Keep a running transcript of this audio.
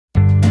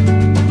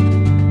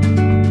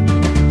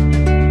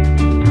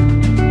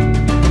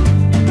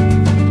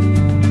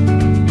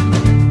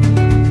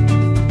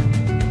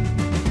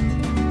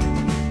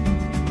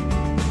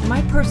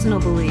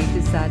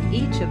that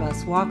each of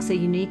us walks a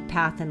unique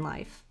path in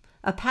life,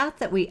 a path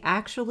that we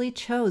actually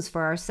chose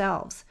for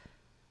ourselves.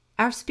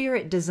 Our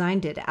spirit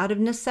designed it out of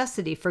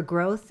necessity for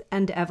growth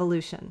and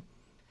evolution.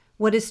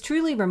 What is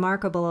truly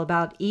remarkable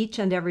about each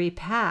and every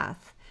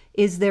path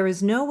is there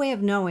is no way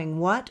of knowing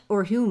what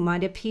or who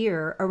might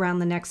appear around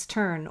the next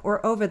turn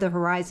or over the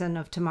horizon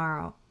of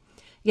tomorrow.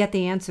 Yet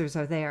the answers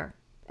are there,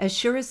 as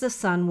sure as the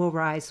sun will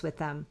rise with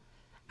them.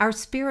 Our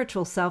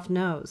spiritual self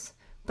knows,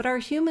 but our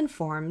human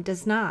form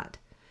does not.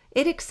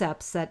 It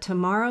accepts that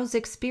tomorrow's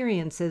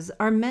experiences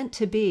are meant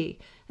to be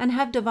and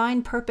have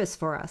divine purpose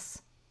for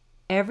us.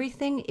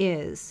 Everything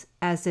is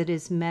as it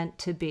is meant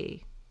to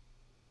be.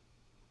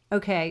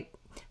 Okay,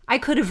 I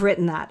could have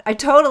written that. I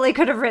totally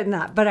could have written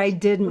that, but I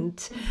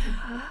didn't.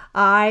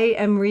 I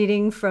am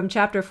reading from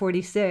chapter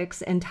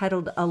 46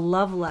 entitled A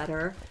Love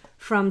Letter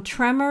from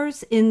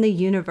Tremors in the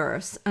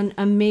Universe, an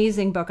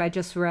amazing book I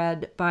just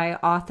read by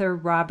author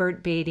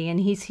Robert Baittie, and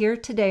he's here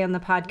today on the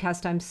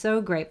podcast. I'm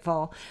so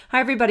grateful. Hi,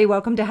 everybody.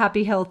 Welcome to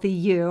Happy Healthy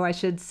You, I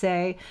should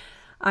say.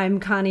 I'm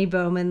Connie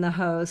Bowman, the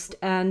host,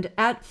 and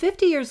at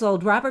 50 years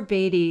old, Robert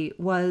Baittie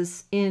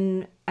was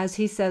in, as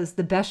he says,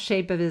 the best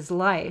shape of his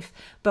life.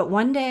 But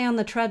one day on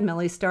the treadmill,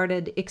 he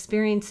started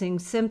experiencing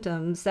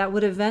symptoms that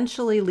would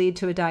eventually lead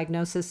to a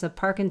diagnosis of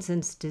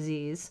Parkinson's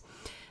disease.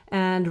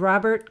 And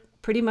Robert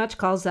pretty much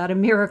calls that a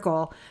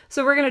miracle.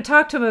 So we're going to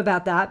talk to him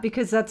about that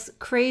because that's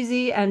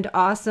crazy and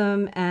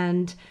awesome.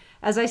 And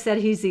as I said,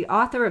 he's the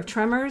author of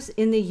Tremors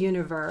in the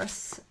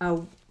Universe, a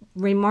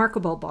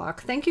remarkable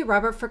book. Thank you,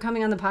 Robert, for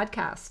coming on the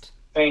podcast.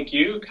 Thank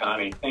you,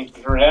 Connie. Thank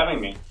you for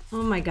having me.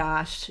 Oh my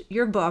gosh,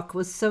 your book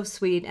was so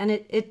sweet, and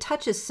it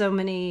touches so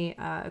many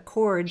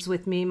chords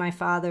with me. My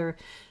father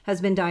has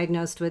been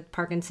diagnosed with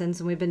Parkinson's,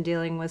 and we've been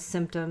dealing with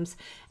symptoms.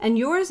 And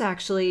yours,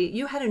 actually,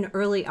 you had an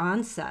early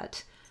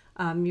onset.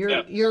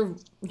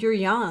 You're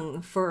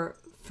young for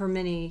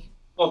many.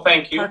 Well,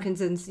 thank you.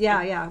 Parkinson's.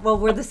 Yeah. Well,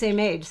 we're the same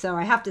age, so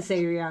I have to say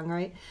you're young,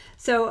 right?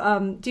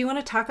 So, do you want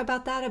to talk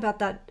about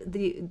that,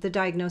 the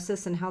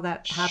diagnosis and how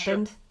that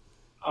happened? Sure.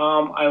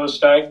 I was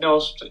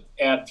diagnosed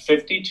at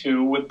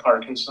 52 with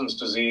Parkinson's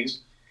disease,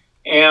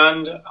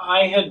 and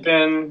I had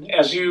been,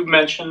 as you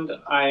mentioned,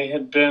 I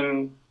had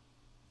been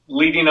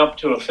leading up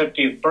to a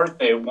 50th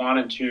birthday,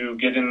 wanted to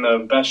get in the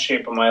best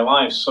shape of my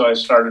life, so I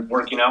started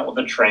working out with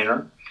a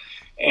trainer.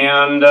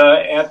 And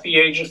at the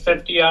age of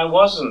 50, I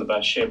was in the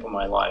best shape of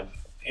my life.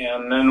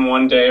 And then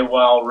one day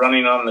while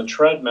running on the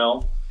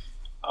treadmill,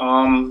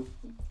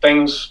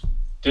 things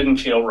didn't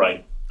feel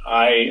right.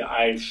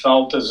 I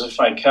felt as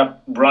if I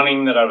kept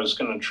running that I was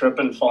going to trip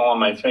and fall on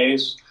my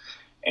face.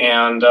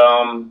 And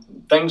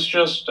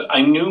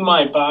I knew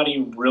my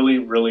body really,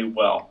 really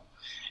well.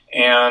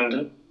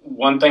 And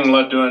one thing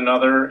led to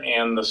another,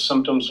 and the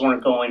symptoms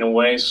weren't going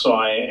away, so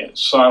I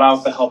sought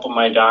out the help of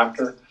my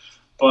doctor.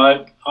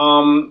 But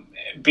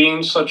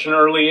being such an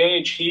early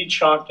age, he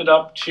chalked it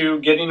up to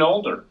getting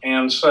older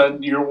and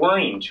said, "You're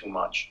worrying too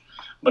much."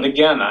 But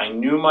again, I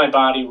knew my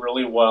body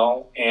really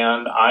well,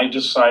 and I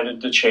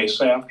decided to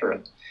chase after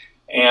it.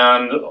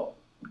 And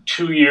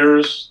 2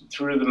 years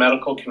through the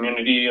medical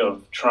community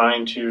of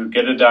trying to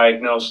get a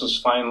diagnosis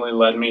finally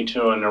led me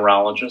to a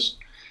neurologist,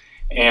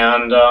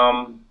 and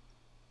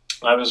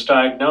I was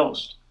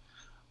diagnosed.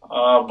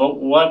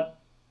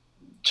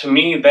 To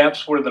me,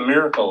 that's where the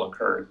miracle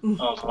occurred,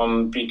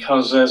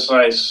 because as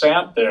I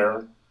sat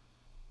there,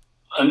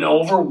 an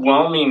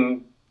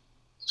overwhelming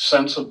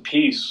sense of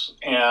peace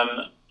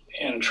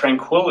and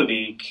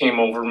tranquility came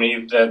over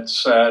me that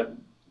said,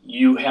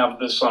 you have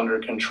this under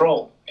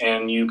control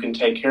and you can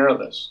take care of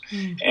this.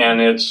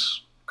 And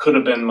could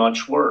have been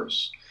much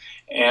worse.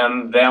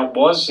 And that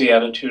was the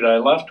attitude I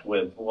left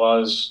with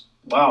was,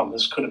 wow,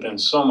 this could have been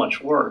so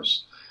much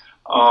worse.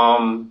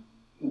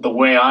 The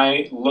way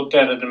I looked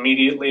at it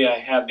immediately, I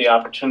had the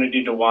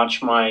opportunity to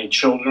watch my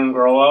children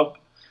grow up.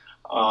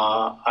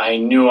 I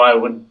knew I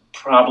would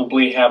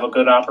probably have a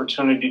good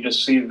opportunity to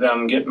see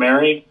them get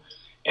married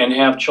and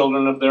have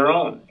children of their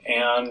own.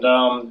 And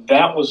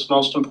that was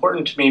most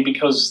important to me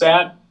because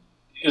that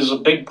is a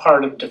big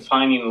part of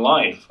defining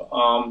life.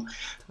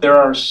 There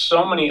are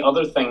so many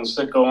other things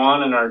that go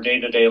on in our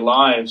day-to-day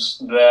lives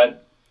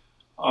that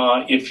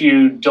if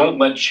you don't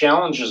let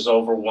challenges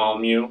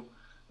overwhelm you,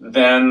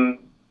 then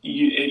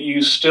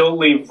you still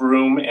leave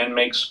room and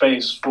make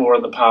space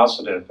for the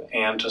positive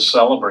and to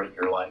celebrate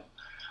your life.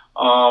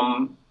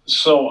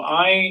 So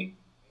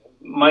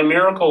my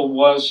miracle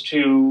was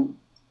to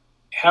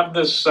have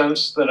this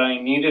sense that I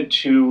needed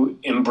to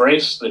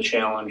embrace the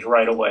challenge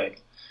right away.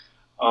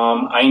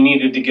 I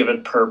needed to give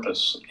it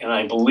purpose. And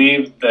I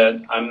believe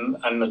that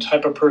I'm the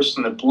type of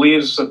person that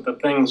believes that the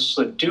things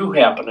that do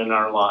happen in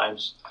our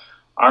lives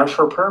are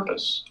for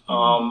purpose.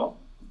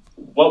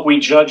 What we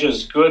judge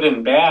as good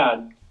and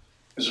bad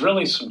is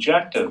really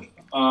subjective.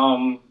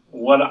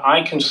 What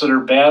I consider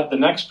bad, the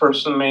next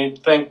person may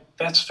think,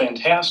 that's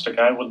fantastic.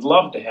 I would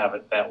love to have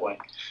it that way.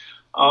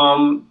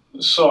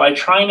 So I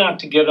try not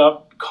to get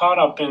caught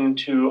up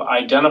into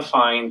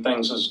identifying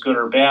things as good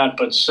or bad,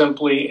 but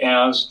simply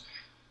as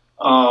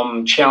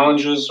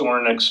challenges or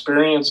an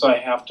experience I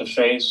have to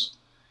face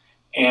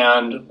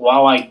And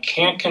while I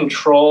can't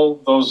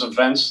control those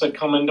events that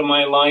come into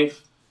my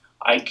life,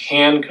 I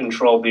can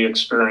control the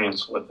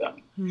experience with them.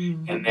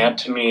 And that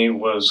to me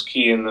was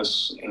key in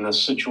this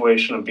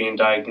situation of being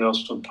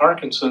diagnosed with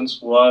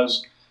Parkinson's.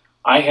 Was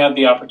I had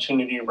the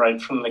opportunity right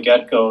from the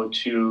get-go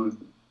to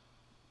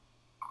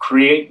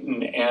create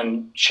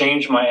and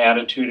change my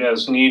attitude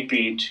as need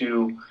be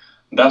to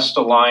best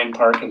align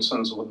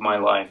Parkinson's with my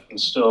life and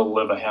still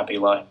live a happy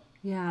life.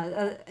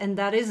 Yeah, and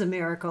that is a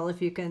miracle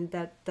if you can,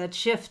 that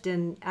shift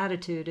in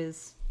attitude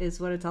is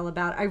what it's all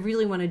about. I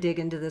really want to dig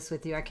into this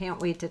with you. I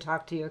can't wait to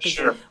talk to you because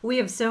Sure. we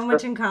have so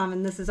much in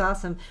common. This is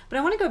awesome. But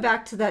I want to go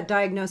back to that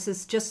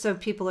diagnosis just so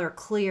people are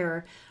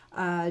clear.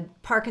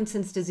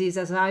 Parkinson's disease,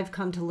 as I've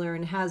come to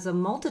learn, has a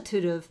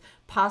multitude of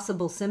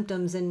possible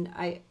symptoms, and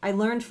I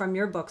learned from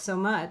your book so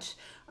much.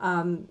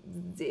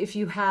 If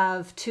you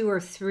have 2 or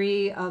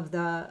 3 of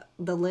the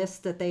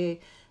list that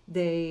they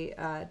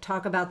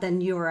talk about, then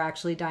you are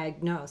actually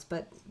diagnosed.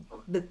 But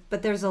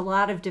there's a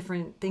lot of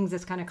different things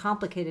that's kind of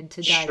complicated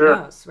to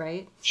diagnose,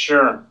 right?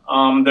 Sure.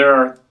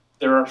 There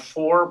are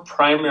 4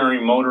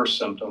 primary motor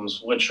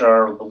symptoms, which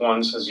are the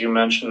ones, as you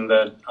mentioned,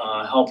 that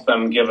help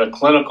them give a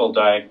clinical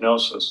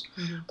diagnosis.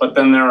 But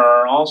then there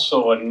are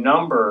also a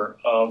number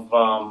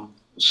of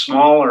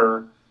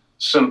smaller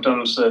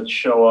symptoms that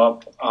show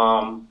up.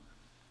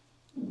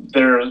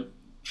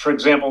 For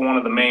example, one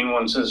of the main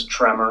ones is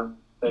tremor,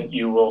 that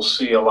you will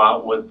see a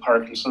lot with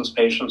Parkinson's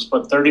patients,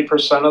 but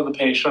 30% of the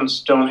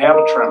patients don't have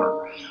a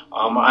tremor.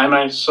 I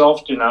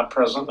myself do not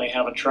presently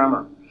have a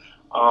tremor,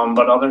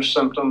 but other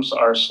symptoms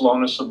are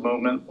slowness of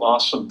movement,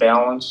 loss of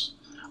balance,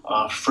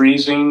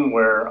 freezing,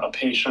 where a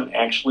patient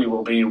actually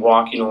will be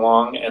walking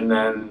along and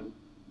then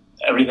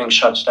everything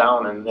shuts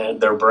down and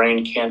their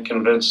brain can't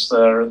convince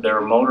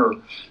their motor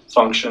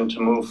function to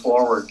move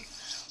forward.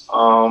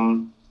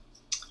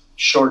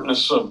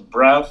 Shortness of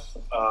breath,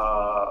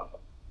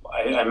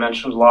 I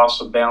mentioned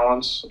loss of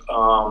balance.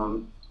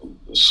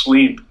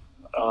 Sleep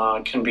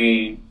can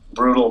be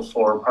brutal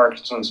for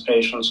Parkinson's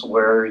patients,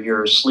 where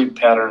your sleep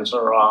patterns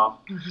are off.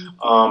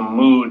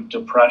 Mood,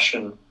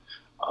 depression.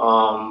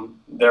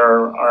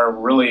 There are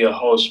really a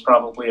host,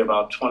 probably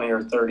about 20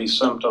 or 30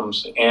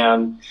 symptoms.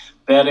 And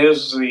that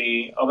is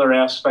the other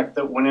aspect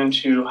that went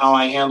into how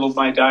I handled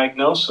my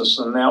diagnosis.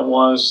 And that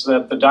was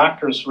that the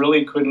doctors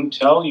really couldn't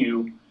tell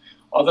you,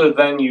 other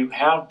than you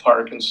have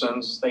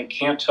Parkinson's, they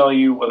can't tell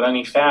you with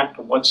any fact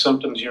what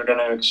symptoms you're going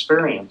to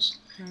experience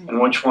and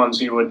which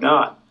ones you would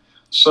not.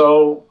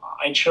 So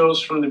I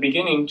chose from the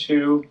beginning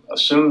to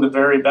assume the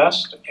very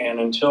best, and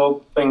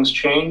until things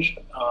change,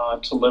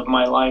 to live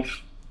my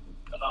life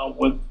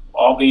with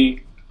all the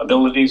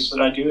abilities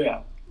that I do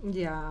have.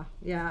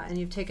 Yeah, and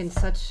you've taken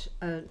such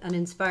an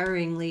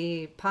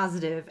inspiringly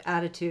positive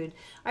attitude.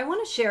 I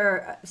want to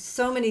share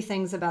so many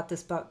things about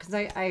this book because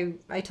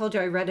I told you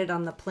I read it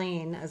on the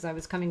plane as I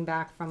was coming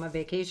back from a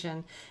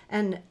vacation,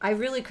 and I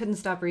really couldn't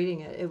stop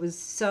reading it. It was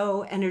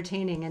so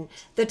entertaining. And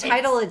the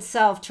title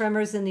itself,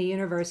 Tremors in the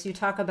Universe, you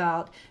talk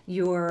about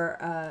your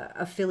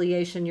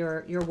affiliation,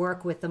 your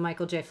work with the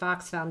Michael J.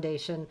 Fox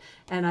Foundation,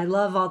 and I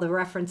love all the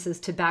references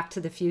to Back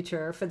to the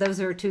Future. For those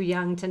who are too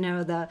young to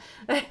know the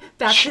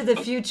Back to the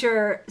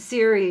Future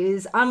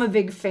series, I'm a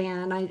big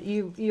fan.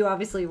 You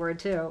obviously were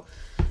too.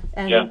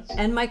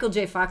 And Michael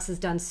J. Fox has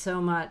done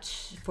so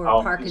much for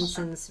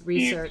Parkinson's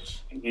research.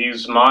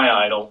 He's my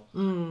idol.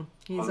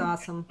 He's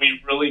awesome.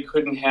 We really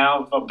couldn't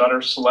have a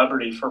better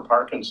celebrity for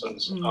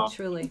Parkinson's.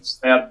 Truly. It's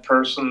that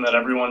person that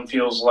everyone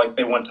feels like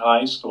they went to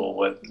high school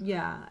with.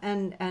 Yeah,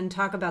 and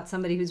talk about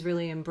somebody who's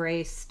really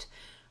embraced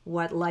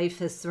what life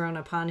has thrown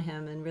upon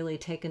him and really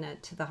taken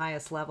it to the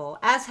highest level,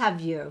 as have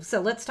you.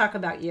 So let's talk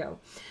about you.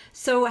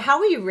 So how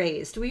were you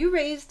raised? Were you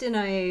raised in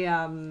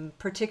a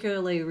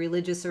particularly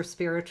religious or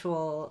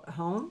spiritual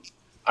home?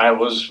 I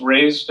was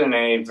raised in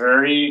a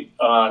very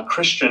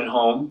Christian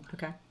home.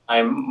 Okay.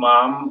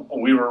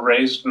 We were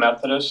raised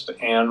Methodist,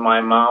 and my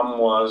mom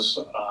was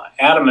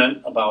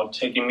adamant about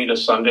taking me to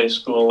Sunday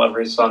school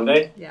every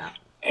Sunday. Yeah.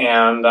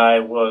 And I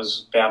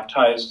was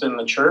baptized in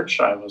the church.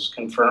 I was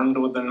confirmed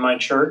within my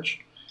church.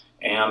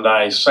 And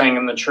I sang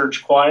in the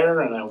church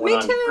choir, and I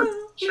went on church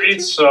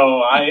retreats,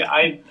 so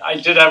I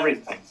did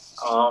everything.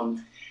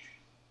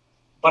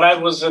 But I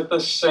was at the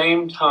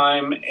same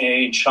time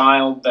a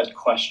child that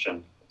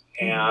questioned.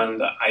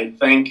 And I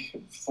think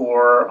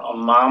for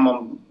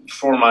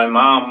my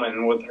mom,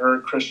 and with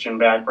her Christian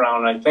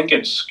background, I think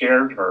it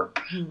scared her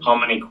how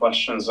many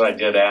questions I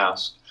did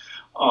ask.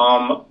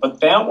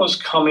 But that was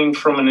coming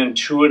from an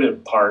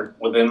intuitive part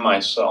within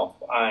myself.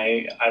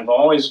 I've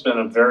always been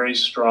had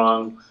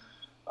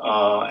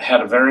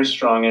a very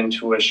strong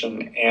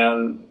intuition,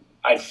 and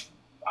I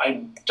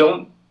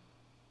don't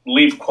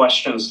leave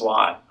questions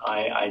lie.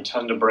 I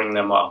tend to bring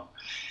them up.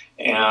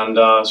 And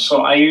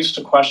so I used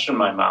to question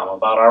my mom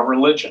about our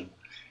religion.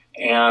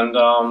 And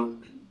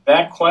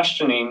that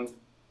questioning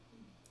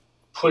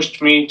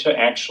pushed me to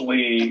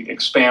actually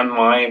expand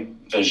my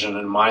vision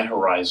and my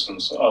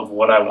horizons of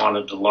what I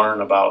wanted to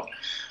learn about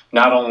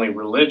not only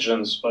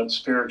religions, but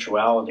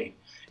spirituality.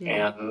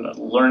 and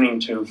learning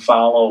to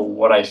follow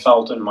what I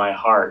felt in my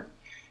heart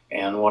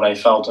and what I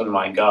felt in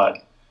my gut.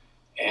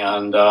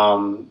 And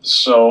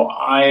so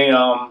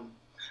how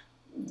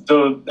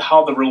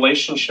the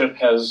relationship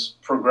has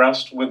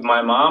progressed with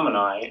my mom and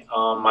I.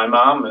 My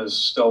mom is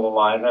still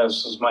alive,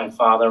 as is my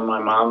father. My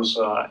mom's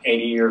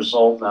 80 years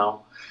old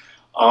now.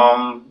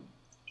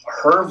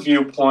 Her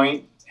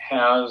viewpoint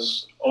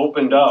has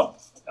opened up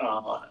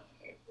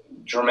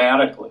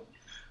dramatically,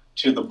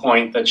 to the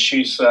point that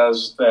she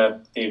says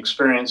that the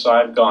experience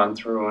I've gone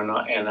through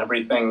and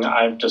everything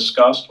I've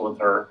discussed with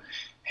her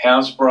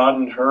has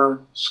broadened her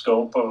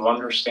scope of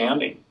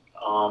understanding.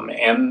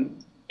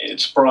 And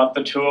it's brought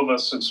the two of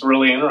us, it's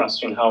really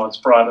interesting how it's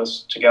brought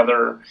us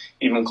together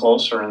even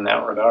closer in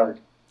that regard.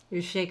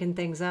 You're shaking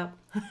things up.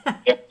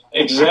 Yeah,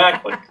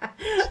 exactly.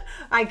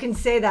 I can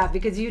say that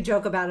because you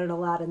joke about it a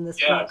lot in this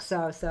book.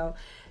 So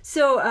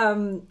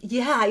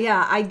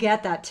yeah, I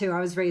get that too. I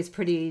was raised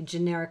pretty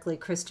generically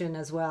Christian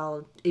as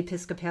well,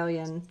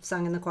 Episcopalian,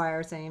 sung in the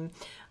choir, same.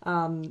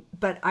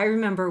 But I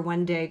remember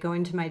one day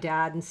going to my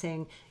dad and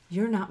saying,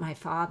 "You're not my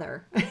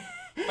father."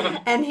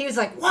 And he was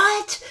like,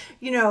 "What?"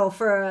 You know,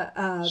 for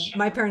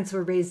my parents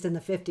were raised in the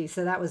 50s,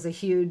 so that was a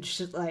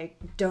huge, like,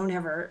 don't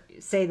ever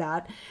say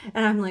that.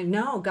 And I'm like,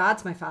 "No,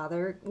 God's my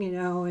father," you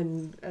know.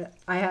 And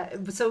I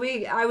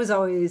was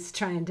always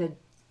trying to,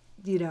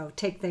 you know,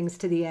 take things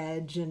to the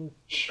edge and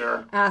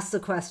ask the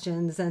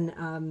questions. And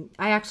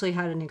I actually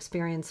had an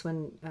experience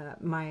when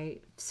my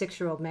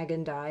 6-year-old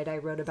Megan died. I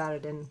wrote about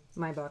it in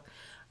my book.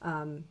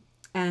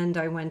 And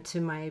I went to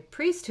my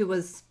priest, who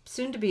was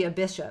soon to be a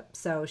bishop.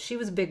 So she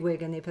was a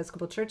bigwig in the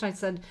Episcopal Church. I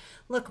said,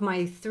 "Look, my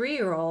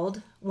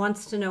 3-year-old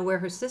wants to know where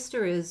her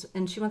sister is,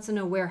 and she wants to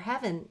know where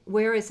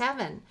is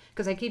heaven?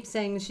 Because I keep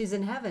saying she's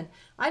in heaven.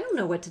 I don't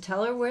know what to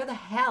tell her. Where the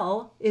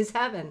hell is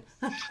heaven?"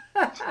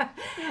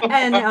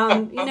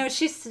 And, you know,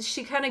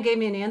 she kind of gave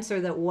me an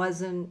answer that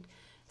wasn't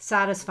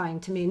satisfying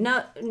to me.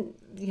 Not,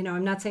 you know,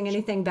 I'm not saying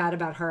anything bad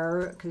about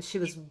her, because she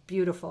was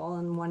beautiful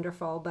and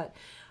wonderful, but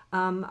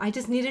I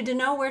just needed to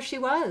know where she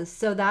was.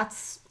 So that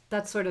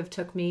sort of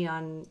took me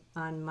on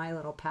my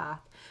little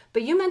path.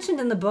 But you mentioned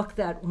in the book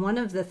that one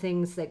of the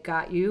things that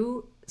got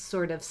you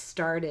sort of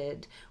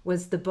started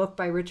was the book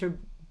by Richard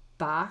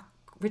Bach,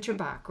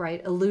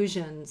 right?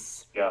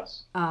 Illusions.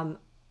 Yes.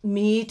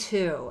 Me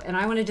too. And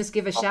I want to just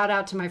give a shout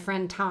out to my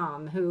friend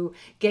Tom, who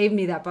gave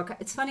me that book.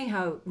 It's funny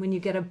how when you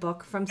get a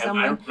book from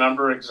someone. I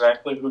remember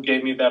exactly who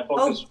gave me that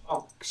book as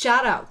well.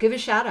 Shout out. Give a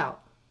shout out.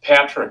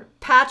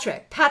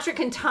 Patrick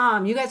and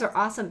Tom, you guys are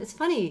awesome. It's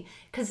funny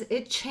because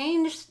it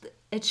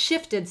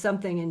shifted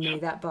something in me,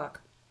 that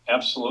book.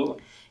 Absolutely.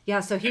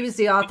 Yeah, so he was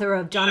the author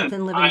of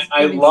Jonathan Livingston.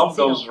 I love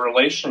those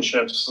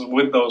relationships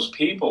with those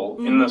people,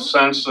 in the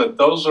sense that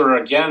those are,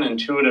 again,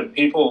 intuitive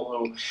people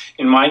who,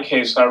 in my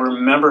case, I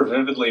remember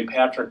vividly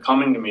Patrick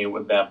coming to me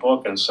with that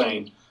book and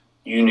saying,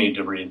 "You need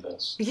to read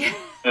this. Yeah.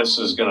 This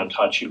is going to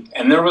touch you."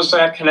 And there was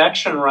that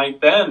connection right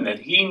then that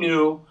he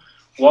knew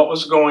what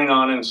was going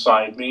on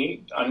inside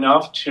me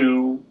enough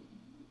to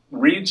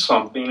read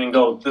something and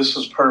go, "This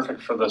is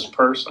perfect for this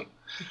person."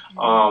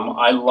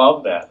 I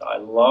love that. I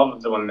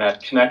love when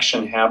that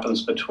connection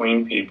happens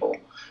between people.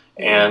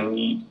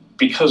 And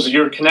because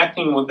you're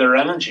connecting with their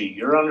energy,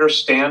 you're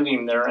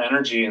understanding their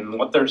energy and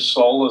what their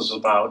soul is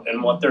about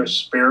and what their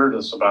spirit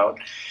is about.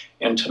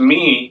 And to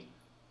me,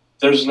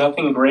 there's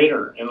nothing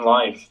greater in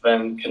life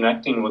than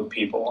connecting with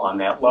people on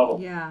that level.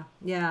 Yeah,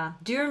 yeah.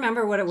 Do you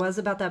remember what it was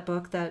about that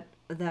book that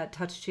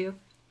touched you?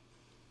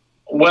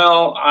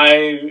 Well,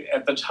 I,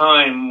 at the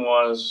time,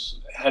 was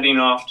heading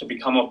off to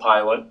become a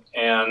pilot,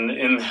 and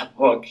in that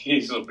book,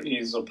 he's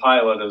a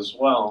pilot as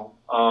well.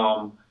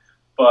 I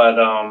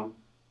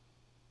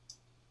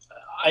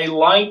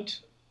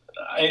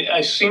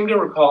seem to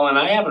recall, and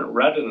I haven't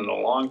read it in a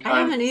long time. I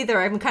haven't either.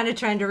 I'm kind of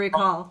trying to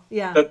recall.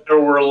 Yeah. That there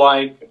were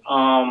like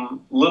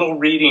little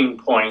reading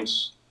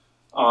points,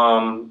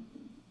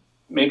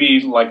 maybe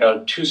like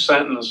a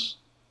 2-sentence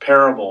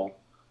parable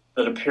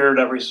that appeared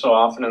every so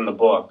often in the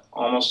book,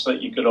 almost that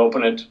you could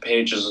open it to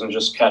pages and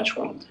just catch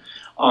one.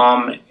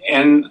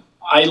 And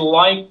I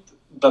liked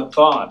the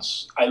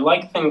thoughts. I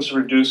like things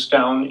reduced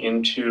down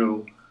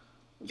into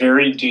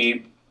very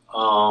deep,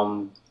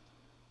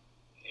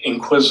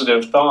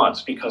 inquisitive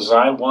thoughts, because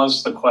I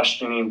was the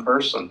questioning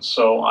person.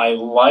 So I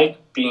like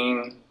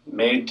being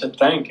made to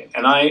think.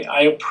 And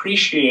I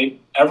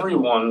appreciate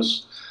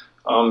everyone's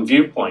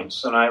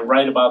viewpoints. And I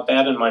write about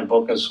that in my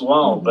book as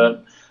well,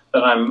 that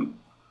I'm,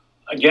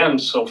 again,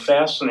 so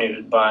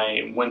fascinated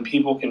by when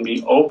people can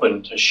be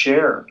open to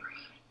share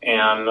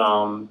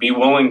and be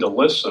willing to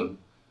listen,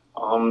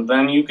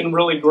 then you can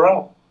really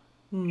grow.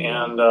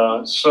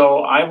 And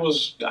so I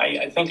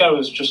think I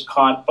was just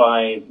caught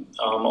by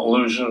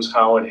Illusions,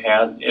 how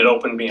it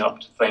opened me up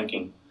to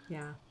thinking.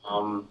 Yeah.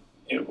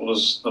 It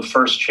was the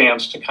first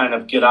chance to kind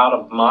of get out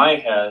of my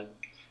head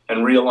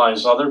and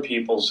realize other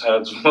people's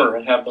heads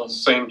have those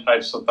same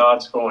types of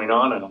thoughts going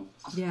on in them.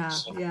 Yeah,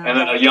 yeah. And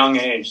at a young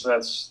age,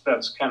 that's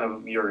kind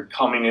of, you're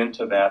coming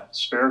into that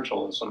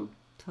spiritualism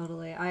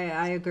Totally.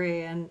 I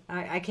agree. And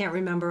I can't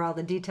remember all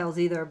the details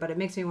either, but it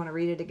makes me want to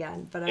read it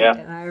again. But Yeah.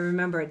 I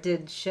remember it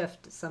did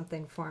shift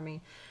something for me.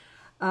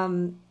 I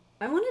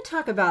want to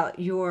talk about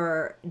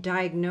your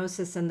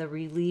diagnosis and the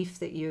relief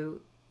that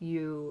you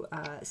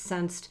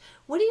sensed.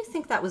 What do you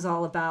think that was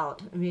all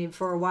about? I mean,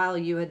 for a while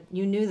you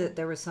knew that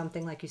there was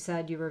something, like you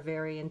said, you were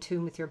very in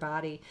tune with your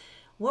body.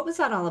 What was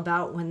that all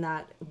about when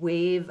that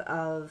wave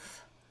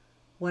of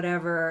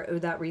whatever, or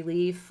that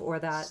relief or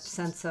that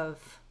sense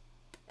of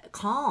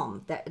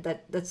calm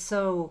that's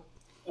so...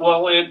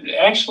 Well, it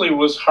actually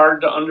was hard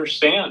to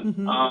understand,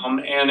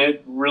 and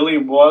it really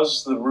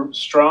was the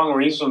strong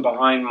reason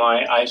behind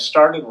I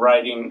started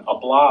writing a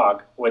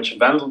blog, which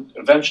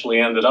eventually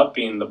ended up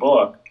being the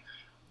book.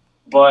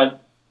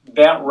 But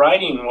that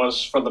writing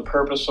was for the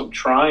purpose of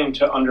trying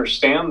to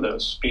understand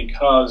this,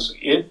 because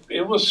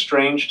it was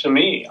strange to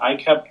me.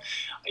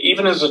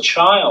 Even as a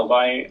child,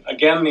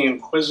 again, the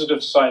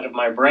inquisitive side of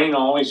my brain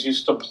always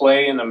used to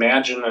play and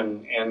imagine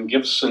and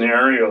give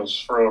scenarios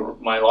for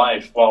my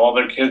life, while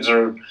other kids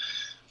are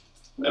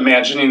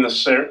imagining the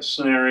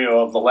scenario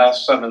of the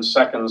last 7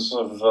 seconds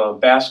of a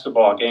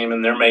basketball game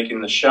and they're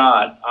making the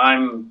shot.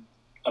 I'm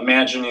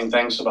imagining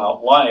things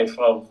about life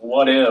of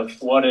what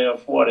if, what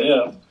if, what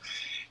if.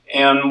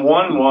 And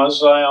one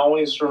was, I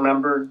always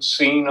remembered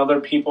seeing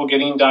other people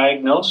getting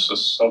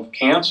diagnosis of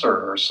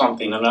cancer or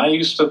something. And I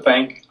used to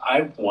think,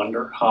 I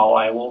wonder how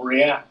I will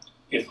react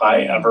if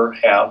I ever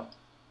have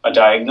a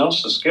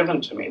diagnosis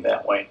given to me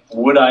that way.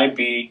 Would I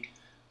be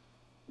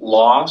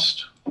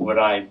lost? Would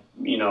I,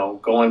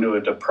 go into a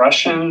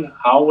depression?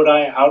 How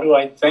do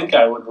I think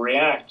I would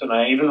react? And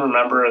I even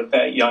remember at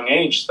that young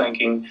age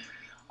thinking,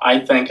 I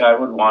think I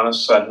would want to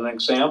set an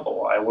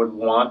example. I would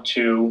want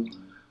to,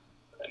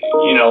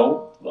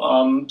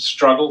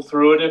 struggle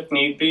through it if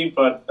need be,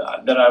 but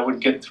that I would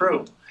get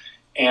through.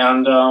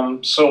 And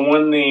so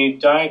when the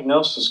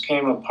diagnosis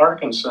came of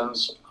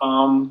Parkinson's,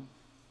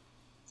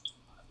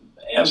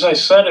 as I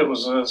said, it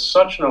was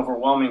such an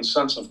overwhelming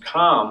sense of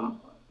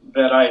calm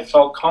that I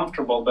felt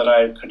comfortable that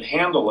I could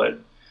handle it.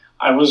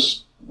 I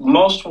was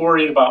most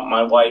worried about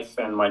my wife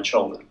and my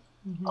children,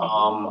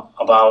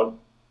 about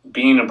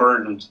being a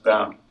burden to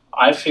them.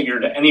 I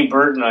figured any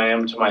burden I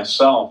am to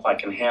myself, I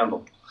can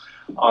handle.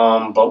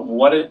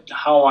 But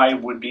how I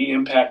would be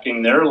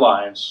impacting their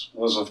lives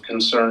was of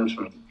concern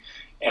to me.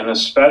 And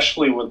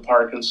especially with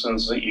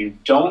Parkinson's, that you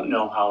don't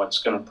know how it's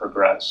going to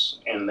progress,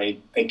 and they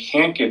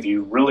can't give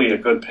you really a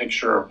good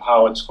picture of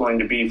how it's going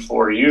to be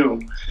for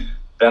you,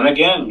 then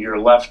again, you're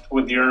left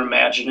with your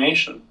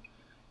imagination.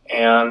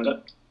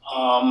 And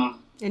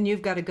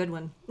you've got a good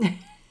one.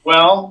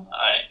 Well,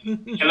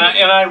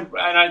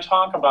 I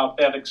talk about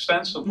that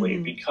extensively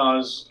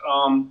because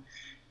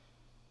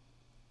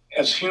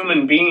as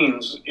human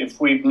beings,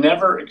 if we've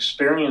never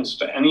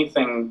experienced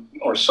anything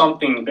or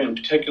something in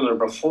particular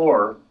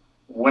before,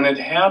 when it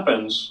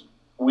happens,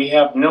 we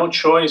have no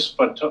choice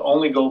but to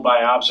only go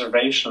by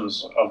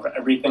observations of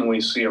everything we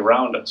see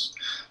around us.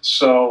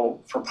 So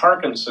for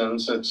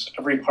Parkinson's, it's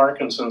every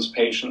Parkinson's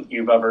patient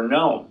you've ever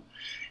known.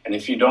 And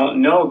if you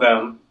don't know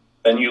them,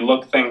 then you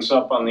look things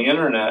up on the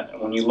internet. And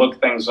when you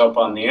look things up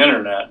on the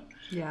internet,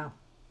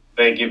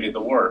 they give you the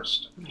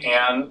worst.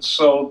 And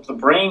so the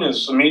brain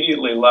is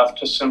immediately left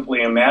to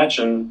simply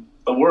imagine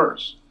the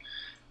worst.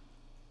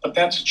 But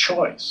that's a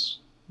choice.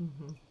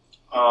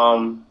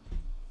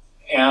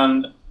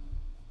 And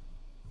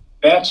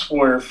that's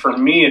where, for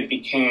me, it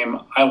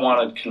became, I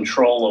wanted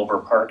control over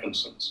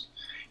Parkinson's.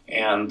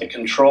 And the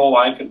control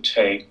I could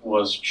take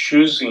was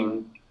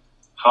choosing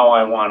how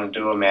I wanted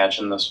to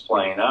imagine this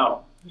playing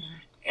out.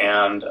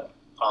 And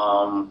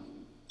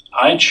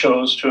I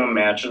chose to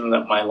imagine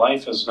that my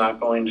life is not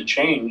going to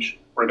change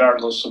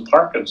regardless of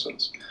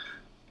Parkinson's.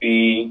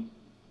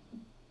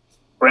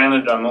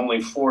 Granted, I'm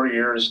only 4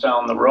 years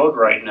down the road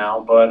right now,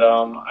 but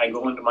I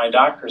go into my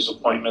doctor's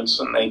appointments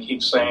and they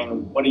keep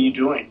saying, what are you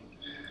doing?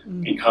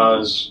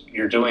 Because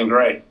you're doing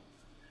great.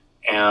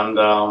 And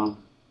I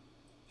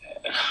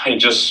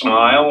just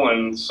smile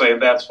and say,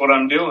 that's what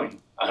I'm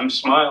doing. I'm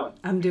smiling.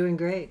 I'm doing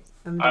great.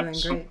 I'm doing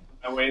great.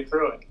 My way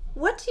through it.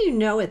 What do you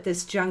know at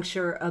this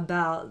juncture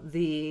about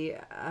the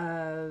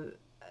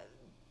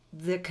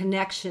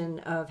connection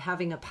of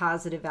having a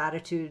positive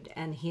attitude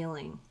and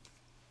healing?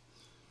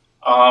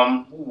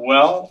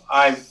 Well,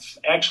 I've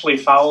actually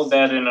followed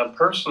that in a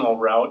personal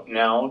route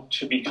now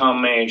to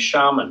become a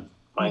shaman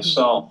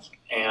myself.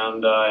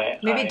 And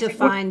maybe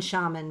define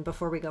shaman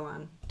before we go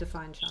on.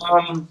 Define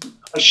shaman.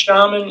 A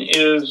shaman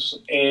is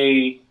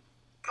a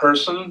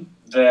person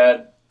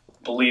that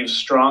believes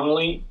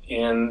strongly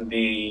in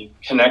the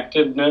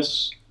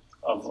connectedness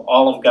of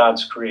all of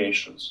God's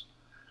creations,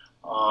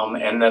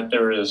 and that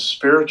there is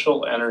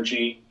spiritual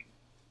energy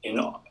in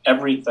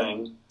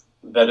everything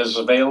that is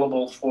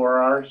available for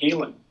our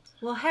healing.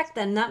 Well, heck,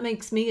 then that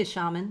makes me a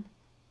shaman.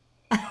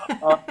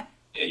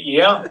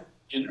 Yeah,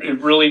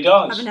 it really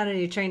does. I haven't had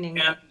any training.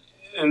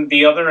 And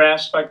the other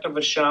aspect of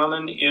a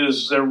shaman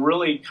is they're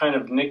really kind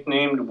of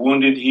nicknamed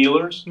wounded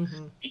healers,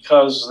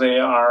 because they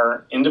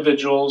are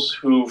individuals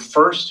who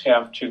first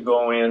have to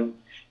go in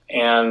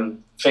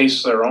and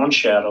face their own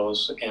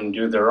shadows and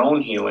do their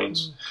own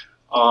healings.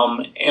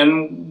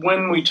 And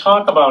when we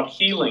talk about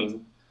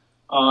healing,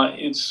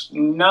 it's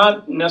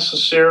not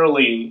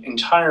necessarily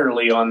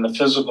entirely on the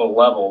physical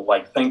level,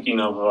 like thinking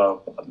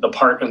of the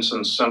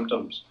Parkinson's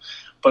symptoms,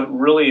 but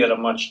really at a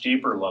much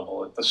deeper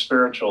level, at the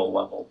spiritual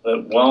level,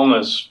 that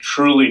wellness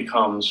truly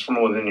comes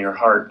from within your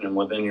heart and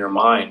within your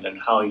mind and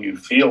how you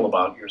feel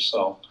about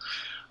yourself.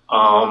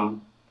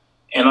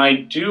 And I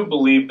do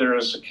believe there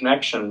is a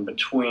connection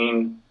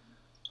between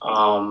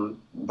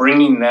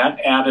bringing that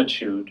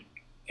attitude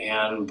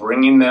and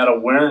bringing that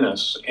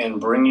awareness and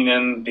bringing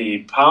in the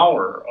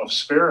power of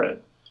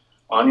spirit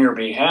on your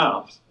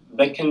behalf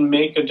that can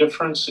make a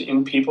difference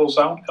in people's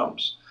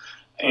outcomes.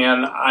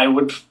 And I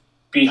would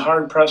be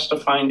hard-pressed to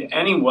find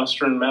any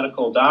Western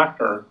medical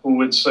doctor who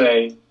would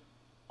say,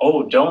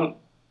 oh, don't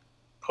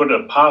put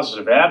a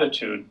positive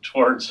attitude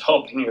towards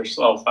helping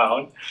yourself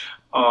out.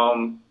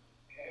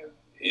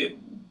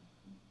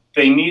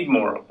 They need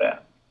more of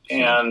that.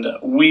 And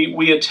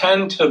we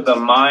attend to the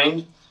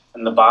mind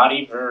and the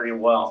body very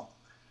well,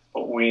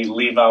 but we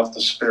leave out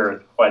the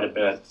spirit quite a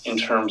bit in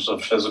terms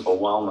of physical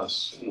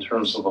wellness, in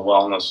terms of the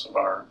wellness of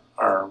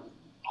our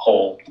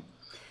whole.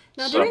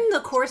 Now, during the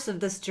course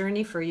of this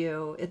journey for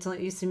you, it's like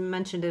you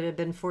mentioned it had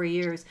been 4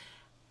 years.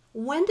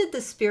 When did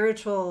the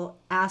spiritual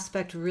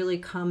aspect really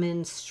come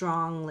in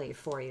strongly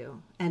for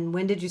you? And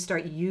when did you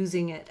start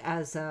using it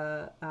as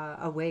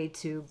a way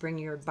to bring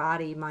your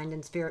body, mind,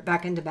 and spirit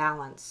back into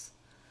balance?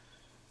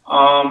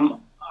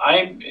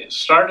 I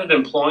started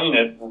employing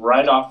it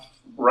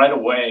right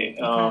away,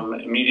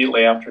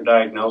 immediately after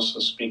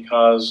diagnosis,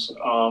 because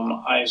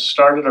I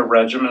started a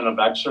regimen of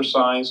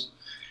exercise,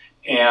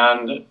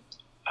 and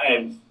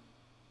I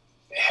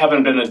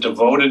haven't been a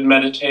devoted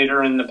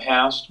meditator in the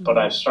past, but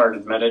I've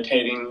started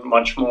meditating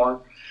much more.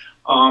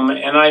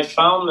 And I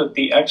found that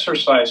the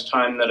exercise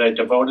time that I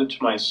devoted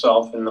to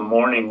myself in the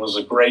morning was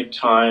a great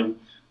time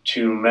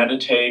to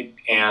meditate.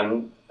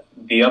 And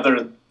the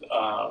other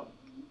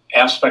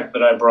aspect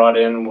that I brought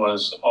in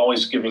was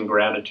always giving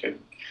gratitude.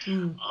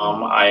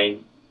 I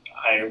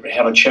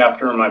have a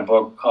chapter in my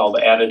book called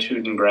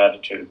Attitude and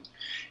Gratitude.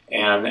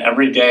 And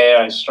every day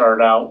I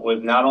start out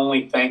with not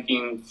only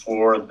thanking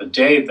for the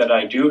day that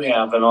I do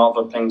have and all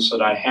the things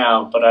that I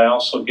have, but I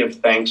also give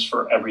thanks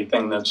for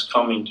everything that's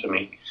coming to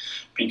me.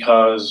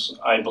 Because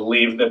I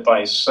believe that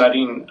by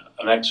setting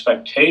an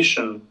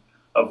expectation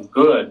of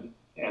good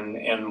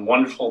and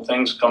wonderful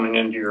things coming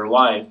into your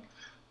life,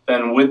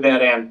 then with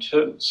that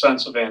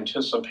sense of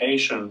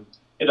anticipation,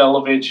 it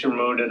elevates your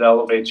mood, it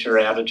elevates your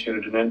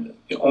attitude, and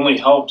it only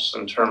helps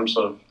in terms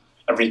of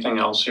everything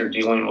else you're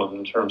dealing with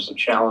in terms of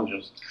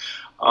challenges.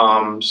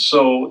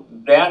 So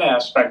that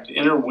aspect,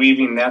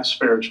 interweaving that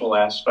spiritual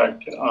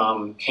aspect,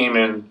 came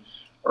in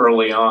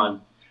early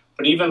on.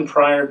 But even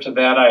prior to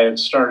that, I had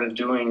started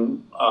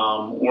doing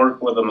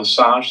work with a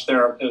massage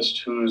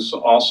therapist who's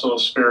also a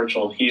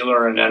spiritual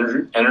healer and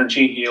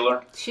energy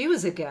healer. She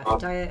was a gift.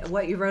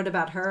 What you wrote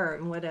about her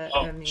and what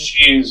I mean.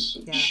 She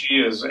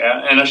is,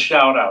 and a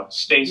shout out,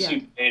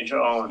 Stacy Page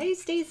Owen. Hey,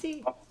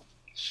 Stacy.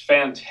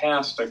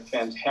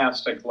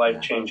 Fantastic,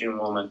 life-changing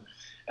woman.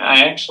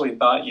 I actually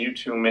thought you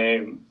two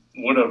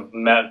would have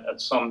met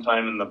at some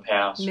time in the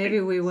past. Maybe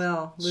we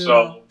will. We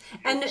will.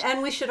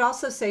 And we should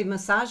also say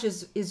massage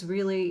is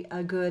really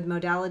a good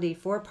modality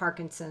for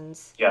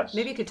Parkinson's. Yes.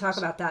 Maybe you could talk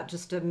about that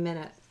just a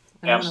minute.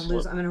 I'm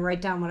going to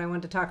write down what I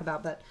want to talk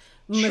about, but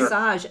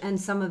massage and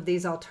some of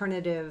these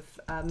alternative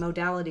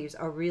modalities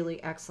are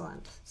really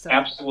excellent. So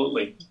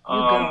absolutely. You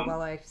go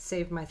while I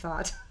save my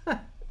thought.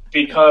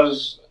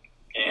 Because,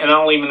 and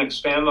I'll even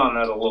expand on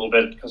that a little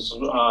bit, because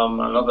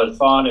another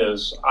thought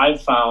is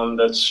I've found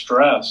that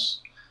stress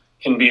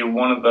can be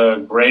one of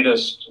the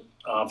greatest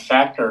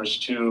factors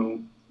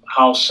to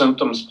how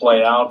symptoms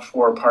play out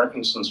for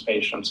Parkinson's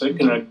patients. It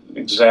can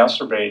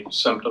exacerbate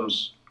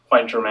symptoms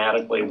quite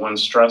dramatically when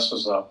stress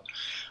is up.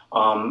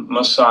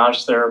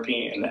 Massage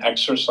therapy and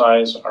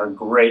exercise are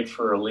great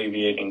for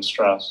alleviating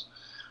stress.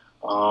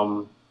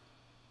 But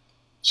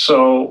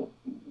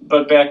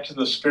back to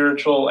the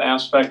spiritual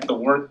aspect, the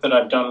work that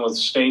I've done with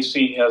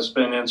Stacy has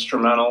been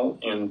instrumental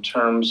in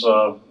terms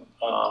of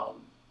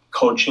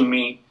coaching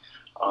me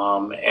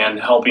and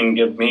helping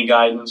give me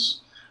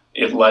guidance.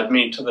 It led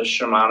me to the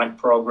shamanic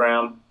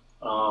program,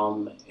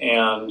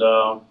 and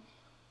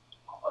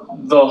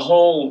the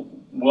whole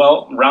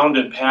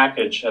well-rounded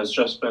package has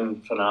just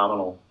been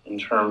phenomenal in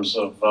terms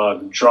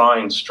of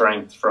drawing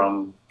strength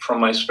from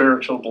my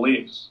spiritual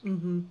beliefs.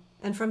 Mm-hmm.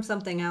 And from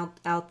something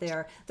out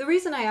there. The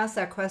reason I asked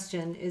that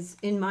question is,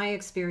 in my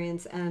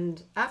experience,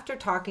 and after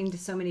talking to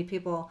so many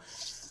people,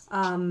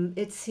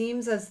 it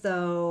seems as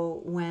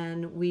though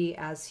when we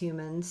as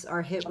humans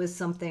are hit with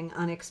something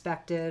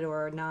unexpected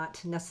or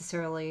not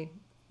necessarily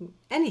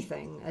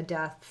anything, a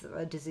death,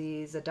 a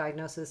disease, a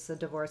diagnosis, a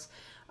divorce,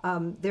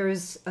 there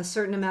is a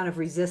certain amount of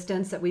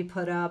resistance that we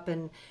put up,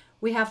 and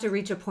we have to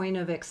reach a point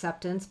of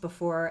acceptance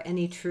before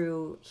any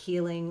true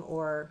healing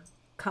or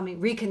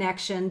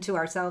reconnection to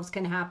ourselves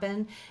can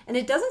happen. And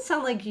it doesn't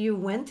sound like you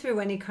went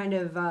through any kind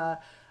of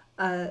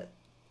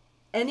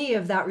any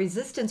of that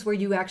resistance where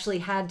you actually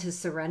had to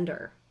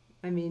surrender?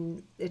 I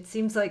mean, it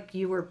seems like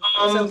you were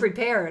so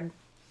prepared.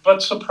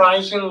 But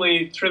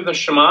surprisingly, through the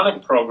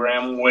shamanic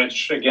program,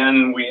 which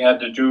again, we had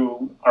to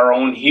do our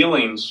own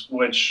healings,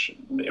 which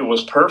it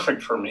was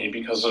perfect for me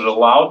because it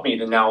allowed me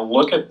to now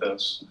look at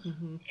this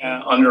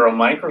under a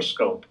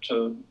microscope,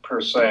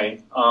 per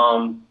se.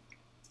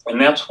 And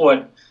that's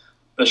what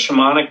the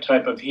shamanic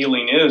type of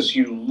healing is.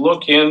 You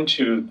look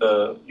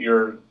into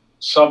your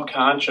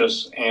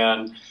subconscious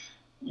and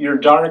your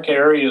dark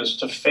areas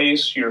to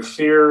face your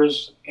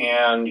fears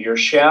and your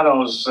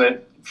shadows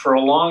that for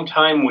a long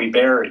time we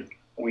buried.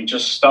 We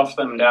just stuff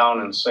them down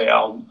and say,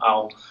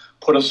 I'll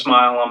put a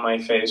smile on my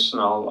face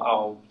and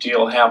I'll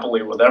deal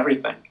happily with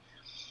everything.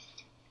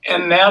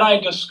 And that I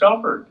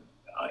discovered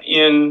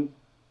in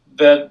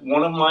that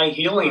one of my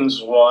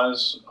healings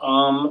was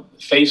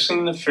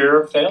facing the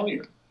fear of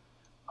failure.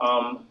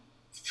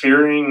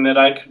 Fearing that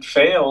I could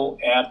fail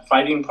at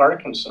fighting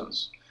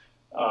Parkinson's,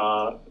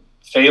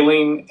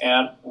 failing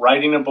at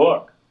writing a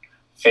book,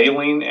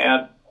 failing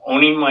at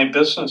owning my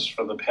business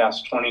for the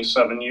past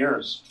 27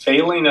 years,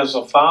 failing as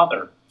a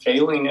father,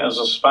 failing as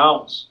a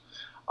spouse.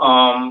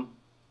 I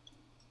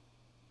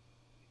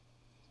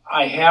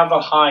have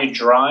a high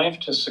drive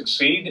to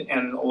succeed,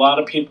 and a lot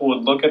of people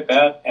would look at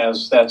that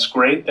as that's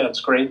great, that's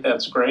great,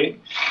 that's great.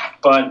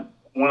 But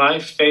when I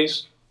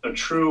faced the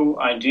true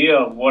idea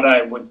of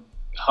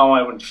how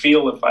I would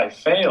feel if I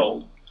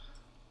failed,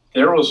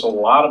 there was a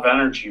lot of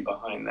energy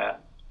behind that,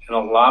 and a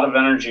lot of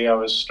energy I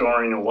was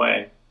storing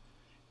away.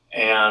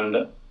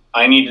 And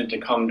I needed to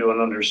come to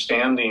an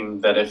understanding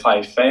that if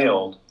I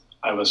failed,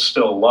 I was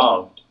still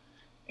loved,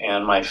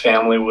 and my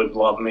family would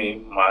love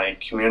me, my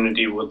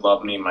community would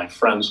love me, my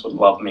friends would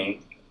love me,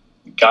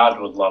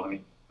 God would love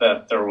me,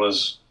 that there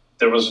was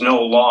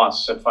no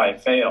loss if I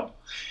failed.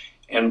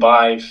 And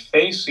by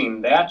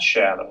facing that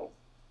shadow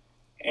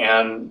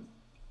and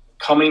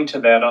coming to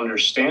that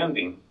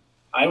understanding,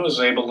 I was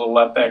able to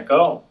let that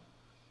go.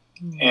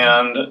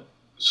 And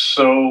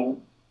so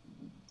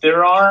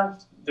there are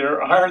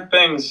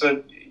things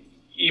that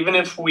even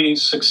if we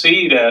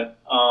succeed at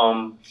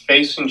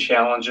facing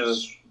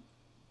challenges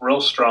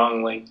real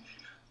strongly,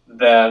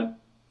 that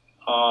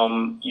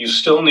you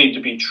still need to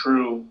be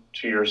true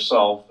to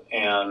yourself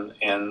and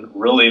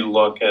really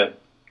look at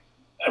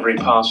every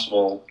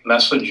possible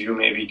message you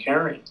may be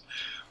carrying.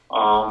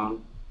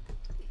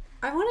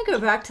 I want to go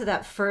back to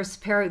that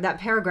first that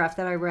paragraph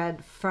that I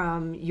read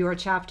from your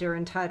chapter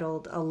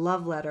entitled "A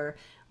Love Letter,"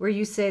 where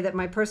you say that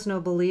my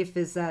personal belief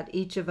is that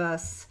each of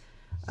us,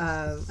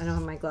 I don't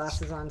have my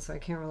glasses on, so I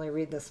can't really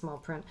read the small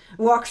print,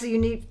 walks a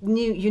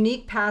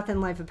unique path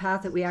in life, a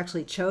path that we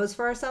actually chose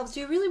for ourselves.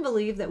 Do you really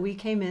believe that we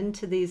came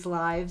into these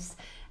lives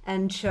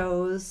and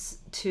chose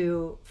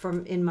to,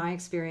 in my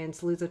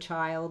experience, lose a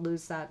child,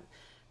 lose that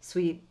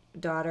sweet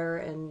daughter,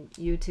 and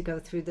you to go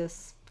through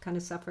this kind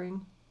of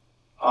suffering?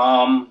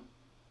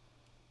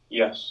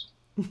 Yes.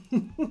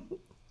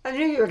 I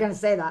knew you were going to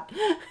say that.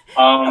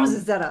 That was a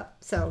setup.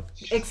 So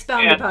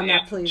expound upon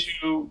that, please.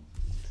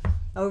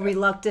 Oh,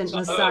 reluctant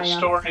Messiah.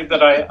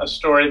 A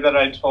story that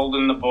I told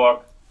in the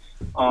book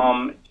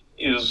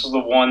is the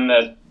one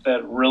that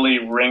really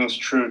rings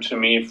true to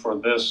me for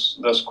this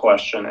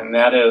question, and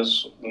that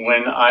is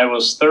when I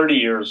was 30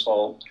 years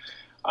old.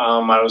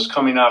 I was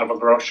coming out of a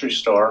grocery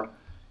store,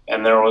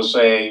 and there was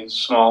a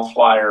small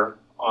flyer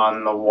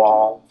on the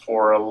wall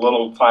for a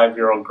little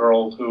 5-year-old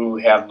girl who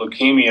had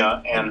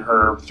leukemia, and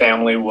her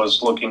family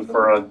was looking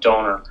for a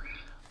donor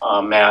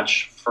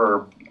match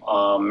for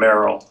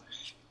marrow.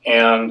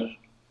 And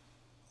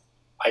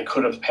I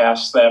could have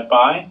passed that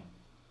by,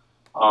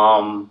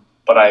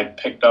 but I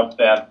picked up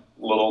that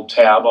little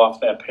tab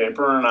off that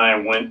paper, and I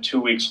went 2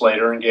 weeks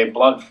later and gave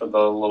blood for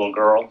the little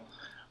girl.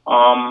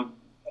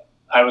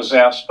 I was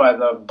asked by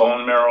the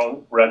bone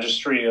marrow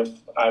registry if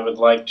I would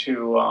like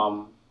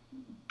to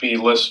be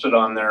listed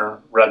on their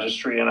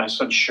registry, and I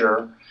said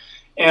sure,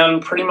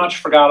 and pretty much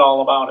forgot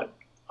all about it.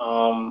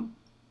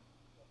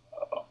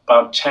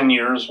 About 10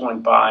 years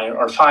went by,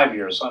 or 5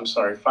 years,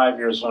 5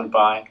 years went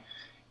by,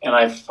 and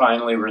I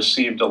finally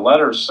received a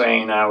letter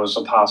saying I was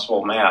a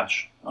possible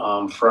match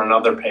for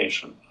another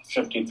patient, a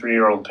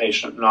 53-year-old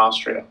patient in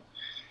Austria,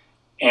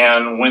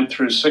 and went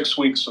through 6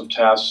 weeks of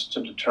tests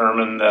to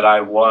determine that I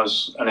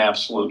was an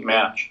absolute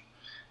match,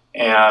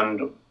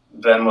 and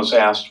then was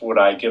asked would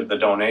I give the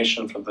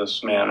donation for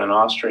this man in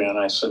Austria, and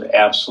I said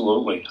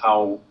absolutely.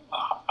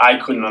 I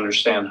couldn't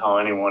understand how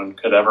anyone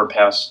could ever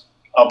pass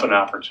up an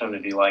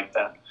opportunity like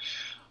that.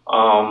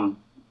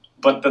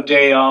 But the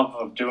day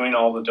of doing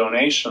all the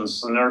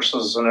donations, the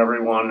nurses and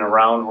everyone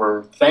around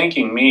were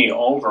thanking me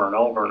over and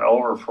over and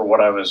over for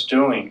what I was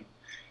doing.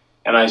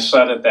 And I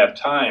said at that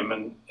time,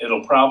 and it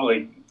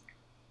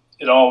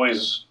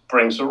always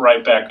brings it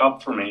right back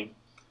up for me,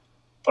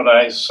 but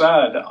I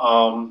said,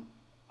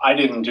 I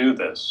didn't do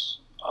this.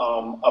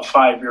 A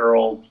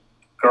 5-year-old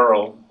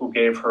girl who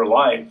gave her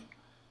life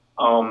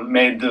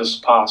made this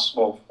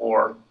possible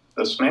for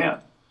this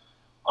man.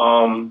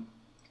 The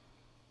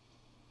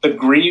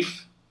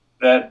grief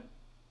that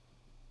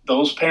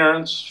those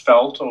parents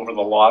felt over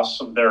the loss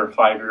of their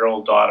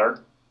 5-year-old daughter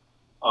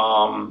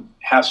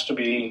has to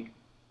be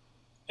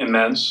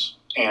immense,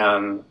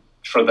 and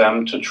for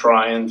them to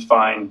try and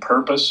find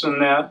purpose in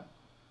that,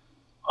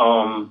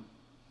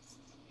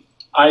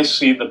 I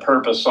see the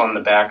purpose on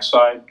the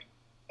backside,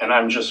 and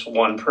I'm just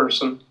one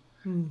person.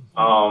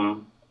 Mm-hmm.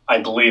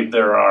 I believe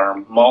there are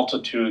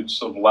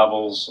multitudes of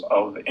levels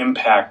of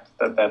impact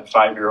that that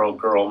 5-year-old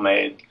girl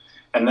made,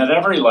 and that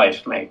every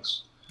life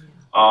makes.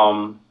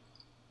 Yeah.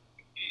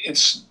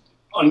 It's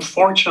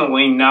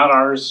unfortunately not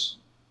ours,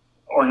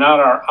 or not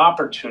our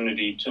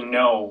opportunity to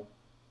know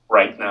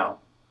right now.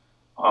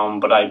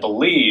 But I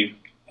believe,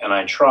 and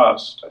I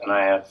trust, and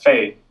I have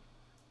faith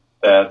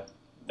that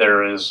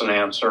there is an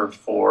answer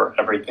for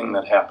everything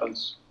that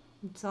happens.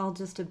 It's all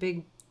just a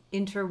big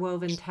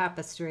interwoven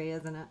tapestry,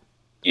 isn't it?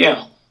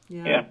 Yeah.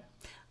 Yeah.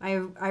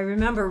 I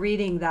remember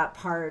reading that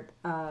part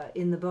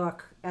in the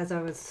book as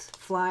I was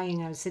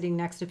flying. I was sitting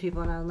next to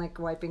people and I'm like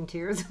wiping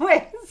tears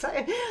away. So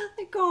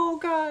like, oh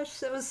gosh,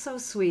 that was so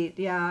sweet.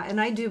 Yeah,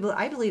 and I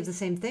believe the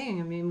same thing.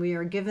 I mean, we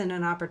are given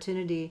an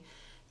opportunity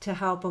to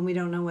help, and we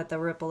don't know what the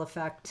ripple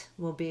effect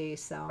will be.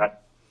 So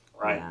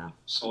right. Yeah.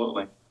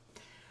 Absolutely.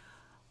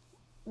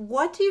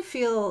 What do you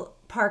feel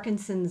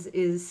Parkinson's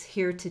is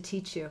here to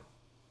teach you?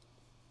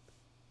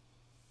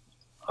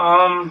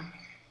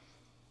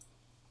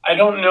 I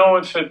don't know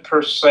if it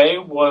per se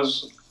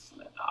was.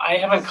 I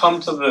haven't come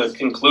to the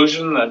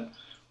conclusion that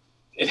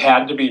it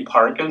had to be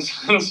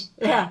Parkinson's.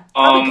 Yeah,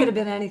 probably could have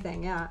been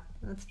anything. Yeah,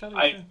 that's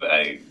probably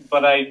true.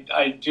 But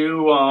I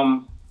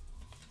do.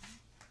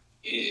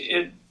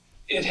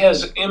 It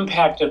has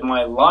impacted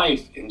my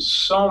life in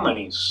so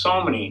many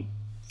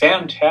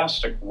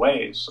fantastic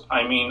ways.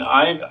 I mean,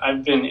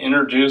 I've been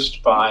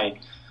introduced by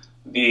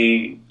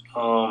the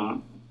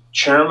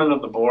chairman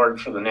of the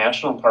board for the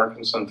National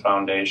Parkinson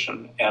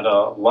Foundation at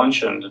a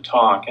luncheon to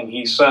talk, and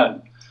he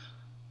said,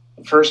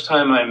 the first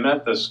time I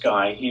met this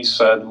guy, he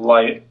said,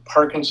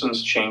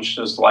 Parkinson's changed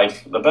his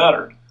life for the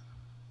better.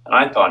 And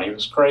I thought he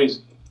was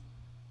crazy.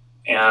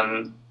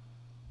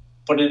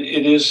 But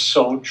it is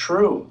so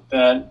true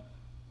that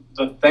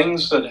the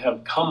things that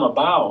have come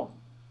about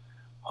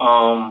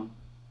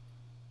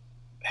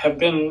have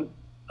been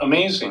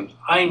amazing.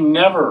 I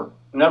never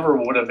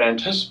would have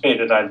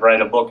anticipated I'd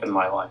write a book in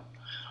my life.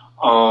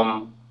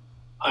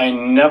 I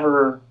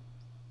never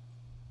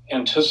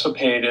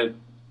anticipated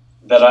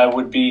that I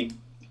would be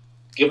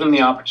given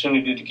the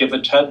opportunity to give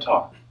a TED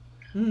Talk.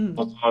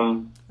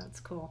 That's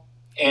cool.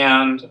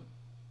 And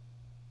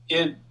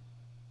it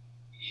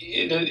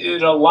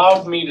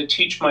allowed me to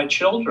teach my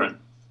children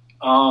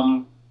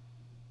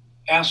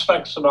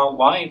aspects about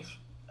life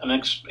and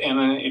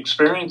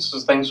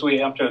experiences, things we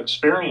have to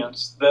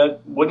experience that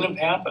wouldn't have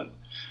happened.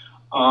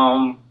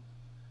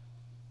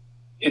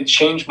 It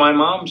changed my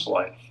mom's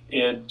life.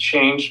 It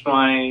changed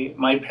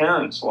my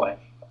parents' life.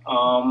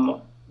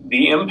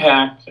 The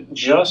impact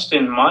just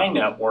in my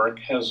network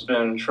has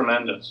been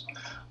tremendous.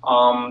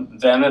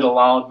 Then it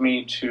allowed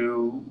me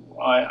to,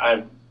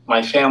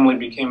 my family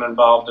became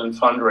involved in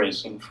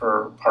fundraising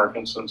for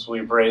Parkinson's.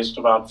 We've raised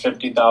about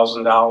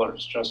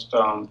 $50,000 just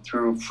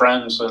through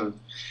friends and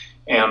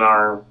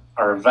our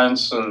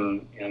events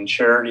and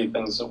charity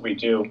things that we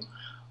do.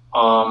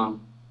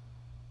 And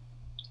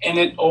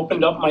it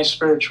opened up my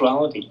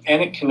spirituality,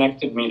 and it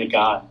connected me to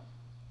God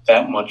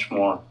that much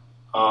more,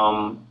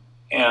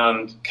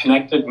 and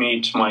connected me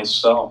to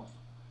myself.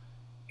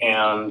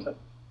 And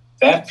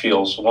that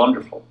feels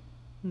wonderful.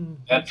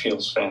 That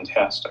feels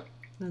fantastic.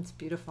 That's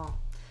beautiful.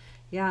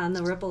 Yeah, and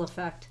the ripple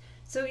effect.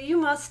 So you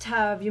must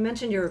have, you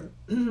mentioned you're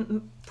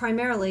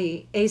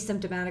primarily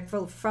asymptomatic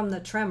from the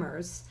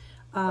tremors,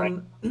 right.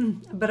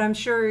 But I'm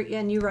sure,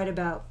 and you write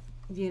about,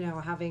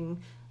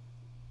 having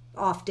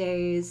off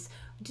days.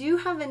 Do you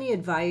have any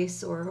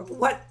advice, or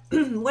what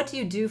do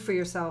you do for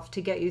yourself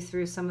to get you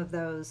through some of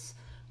those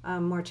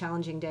more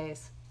challenging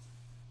days?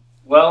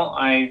 Well,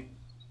 I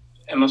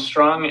am a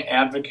strong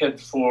advocate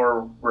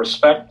for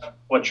respect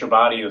what your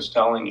body is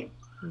telling you,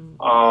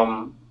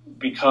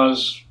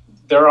 because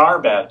there are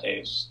bad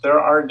days. There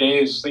are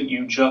days that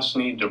you just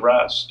need to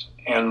rest.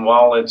 And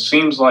while it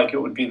seems like it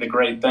would be the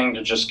great thing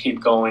to just keep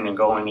going and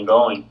going and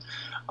going,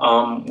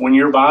 when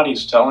your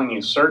body's telling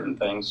you certain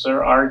things,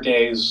 there are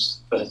days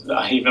that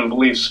I even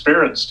believe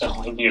Spirit's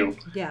telling you,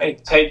 hey,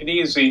 take it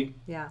easy.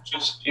 Yeah.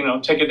 Just,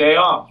 take a day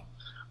off.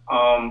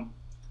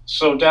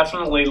 So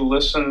definitely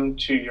listen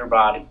to your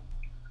body.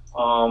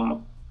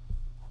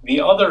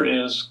 The other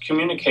is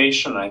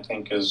communication, I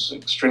think, is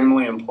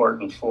extremely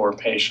important for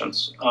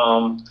patients.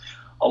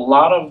 A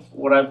lot of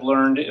what I've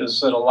learned is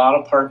that a lot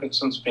of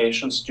Parkinson's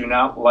patients do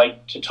not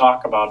like to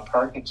talk about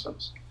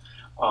Parkinson's.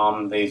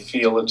 They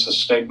feel it's a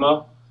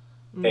stigma.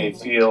 They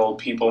feel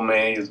people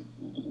may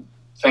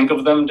think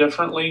of them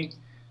differently,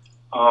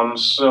 or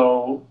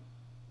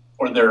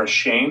they're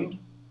ashamed.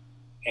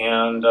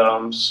 And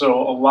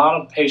so a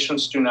lot of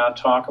patients do not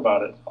talk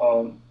about it.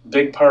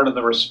 Big part of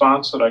the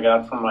response that I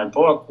got from my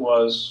book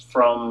was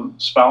from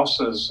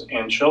spouses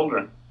and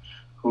children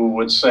who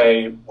would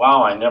say,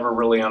 wow, I never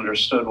really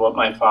understood what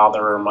my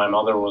father or my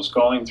mother was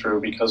going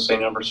through because they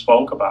never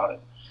spoke about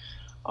it.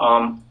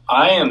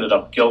 I ended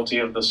up guilty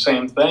of the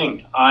same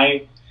thing.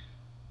 I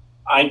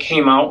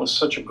came out with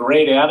such a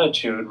great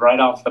attitude right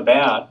off the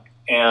bat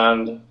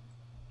and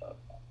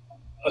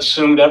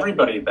assumed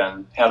everybody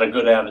then had a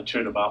good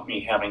attitude about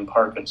me having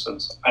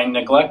Parkinson's. I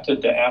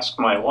neglected to ask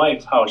my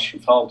wife how she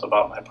felt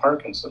about my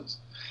Parkinson's.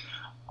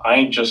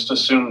 I just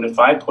assumed if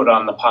I put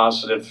on the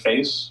positive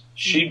face,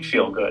 she'd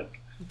feel good.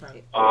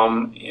 Right.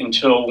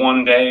 Until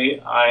one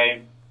day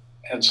I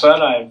had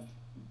said, I've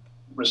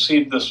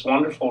received this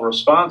wonderful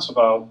response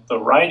about the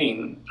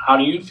writing. How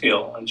do you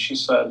feel? And she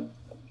said,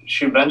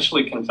 she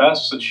eventually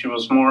confessed that she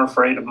was more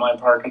afraid of my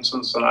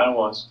Parkinson's than I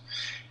was,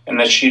 and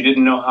that she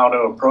didn't know how to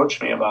approach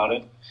me about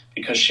it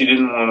because she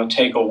didn't want to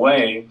take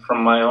away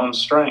from my own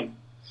strength.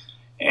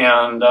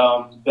 And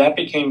that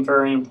became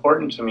very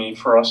important to me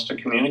for us to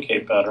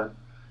communicate better.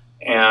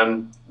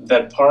 And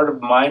that part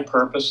of my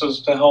purpose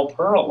is to help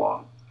her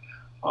along.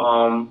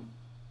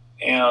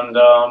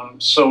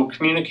 So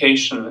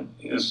communication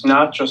is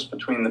not just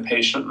between the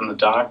patient and the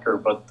doctor,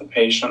 but the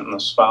patient and the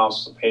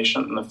spouse, the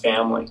patient and the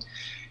family.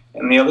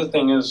 And the other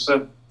thing is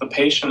that the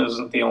patient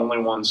isn't the only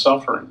one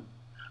suffering.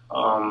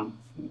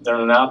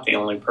 They're not the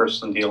only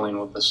person dealing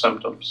with the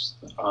symptoms.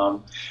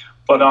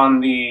 But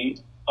on the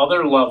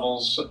other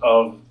levels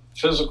of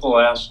physical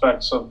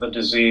aspects of the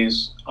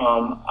disease,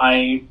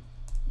 I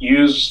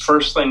use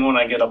first thing when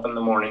I get up in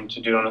the morning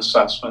to do an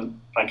assessment.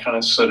 I kind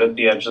of sit at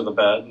the edge of the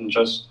bed and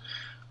just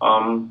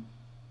kind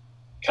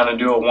of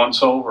do a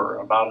once over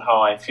about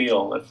how I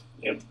feel,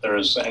 if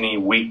there's any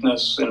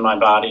weakness in my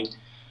body,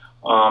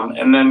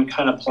 and then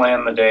kind of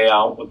plan the day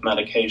out with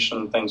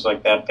medication, things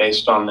like that,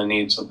 based on the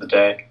needs of the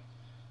day.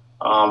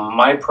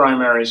 My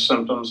primary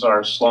symptoms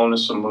are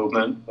slowness of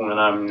movement when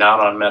I'm not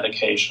on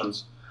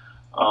medications.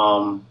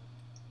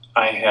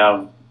 I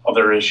have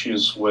other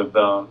issues with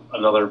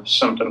another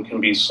symptom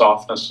can be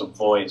softness of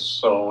voice.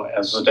 So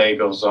as the day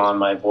goes on,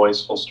 my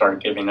voice will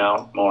start giving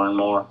out more and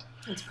more.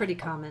 It's pretty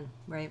common,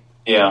 right?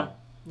 Yeah.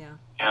 Yeah.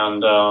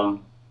 And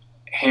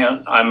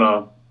I'm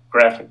a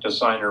graphic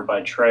designer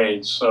by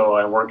trade, so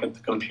I work at the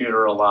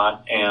computer a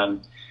lot.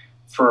 And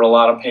for a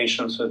lot of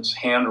patients, it's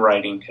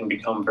handwriting can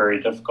become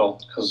very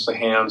difficult because the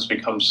hands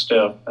become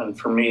stiff. And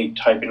for me,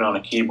 typing on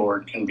a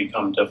keyboard can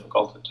become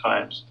difficult at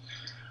times.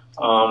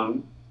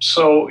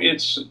 So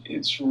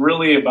it's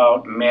really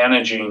about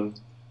managing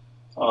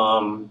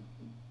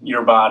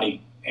your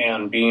body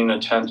and being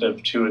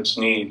attentive to its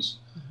needs,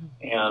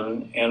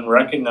 and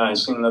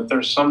recognizing that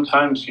there's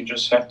sometimes you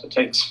just have to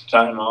take some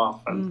time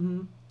off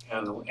and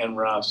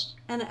rest.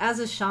 And as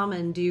a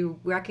shaman, do you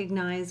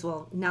recognize,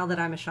 well, now that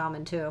I'm a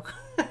shaman too,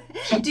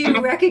 do you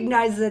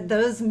recognize that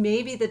those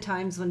may be the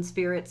times when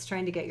Spirit's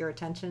trying to get your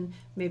attention?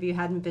 Maybe you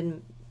hadn't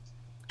been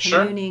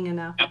communing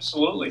enough.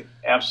 Absolutely.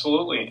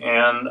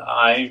 And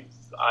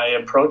I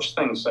approach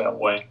things that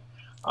way.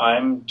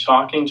 I'm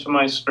talking to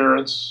my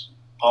spirits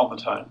all the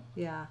time.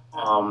 Yeah.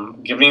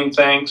 Giving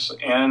thanks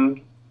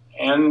and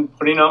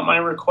putting out my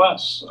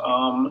requests.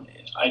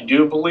 I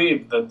do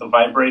believe that the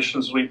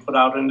vibrations we put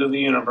out into the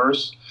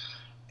universe,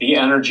 the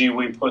energy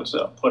we put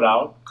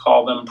out,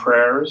 call them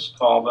prayers,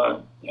 call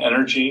them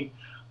energy,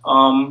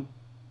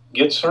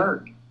 gets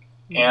heard,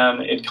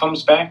 and it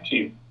comes back to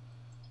you.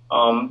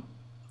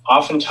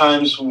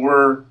 Oftentimes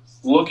we're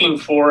looking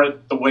for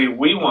it the way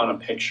we want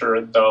to picture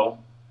it, though,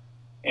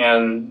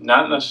 and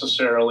not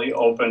necessarily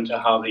open to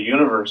how the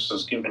universe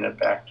is giving it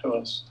back to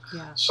us.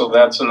 Yeah. So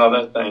that's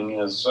another thing,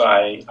 is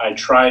I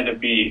try to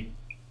be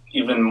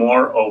even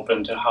more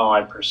open to how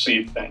I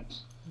perceive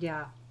things.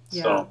 Yeah.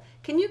 So,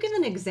 can you give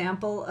an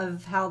example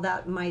of how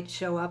that might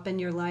show up in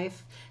your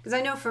life? Because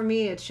I know for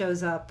me it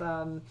shows up.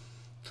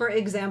 For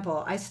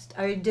example,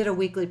 I did a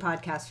weekly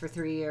podcast for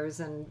 3 years,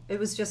 and it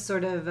was just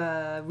sort of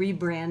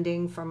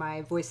rebranding for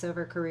my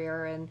voiceover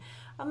career. And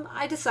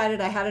I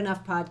decided I had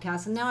enough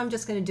podcasts, and now I'm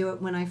just going to do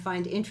it when I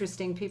find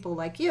interesting people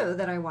like you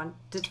that I want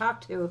to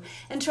talk to,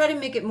 and try to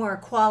make it more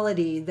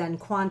quality than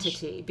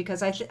quantity,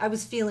 because I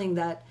was feeling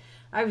that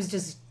I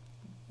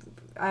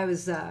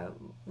was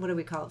what do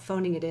we call it,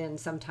 phoning it in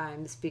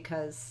sometimes,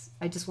 because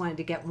I just wanted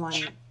to get one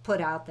put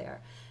out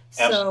there.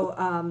 Absolutely.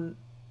 So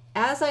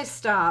as I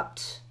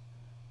stopped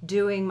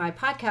doing my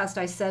podcast,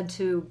 I said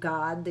to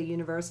God, the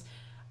universe,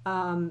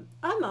 I'm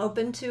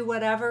open to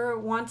whatever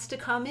wants to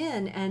come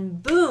in,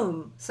 and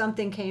boom,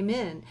 something came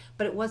in.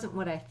 But it wasn't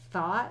what I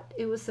thought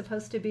it was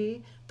supposed to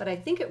be, but I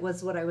think it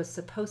was what I was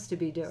supposed to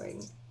be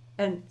doing.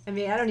 And I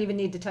mean, I don't even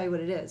need to tell you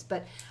what it is,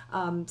 but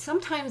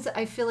sometimes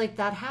I feel like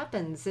that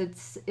happens.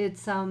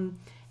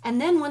 And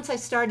then once I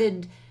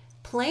started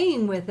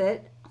playing with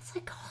it, I was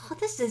like, oh,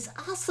 this is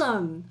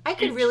awesome. I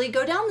could really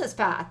go down this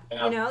path.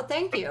 Yeah.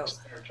 Thank you.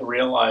 To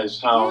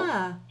realize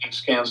how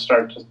things can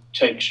start to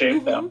take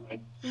shape that way.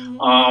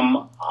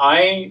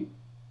 I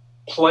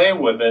play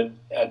with it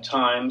at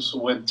times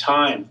with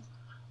time.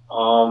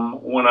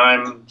 When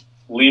I'm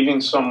leaving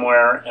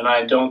somewhere and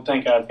I don't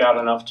think I've got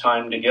enough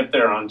time to get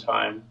there on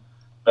time,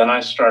 then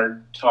I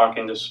start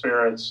talking to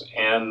spirits,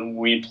 and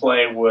we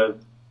play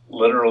with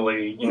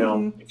literally, you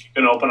know, if you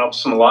can open up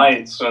some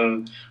lights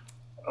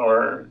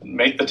or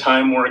make the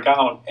time work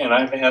out. And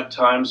I've had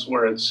times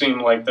where it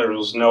seemed like there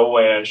was no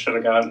way I should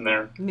have gotten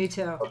there. Me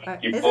too.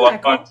 You pull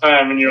up on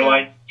time and you're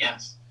like,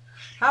 yes.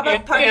 How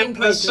about parking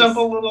places? The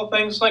simple little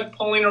things like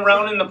pulling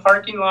around in the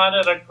parking lot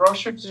at a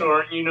grocery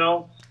store, you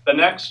know, the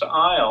next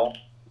aisle,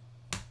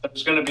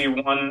 there's going to be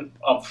one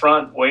up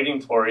front waiting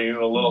for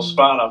you, a little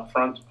spot up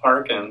front to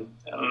park in,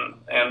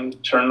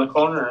 and turn the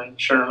corner, and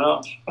sure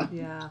enough.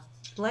 Yeah.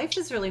 Life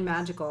is really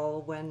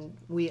magical when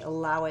we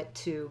allow it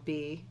to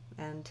be.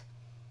 And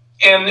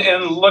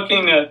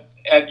looking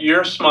at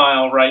your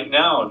smile right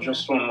now,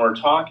 just when we're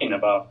talking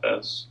about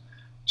this,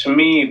 to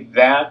me,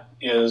 that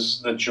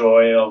is the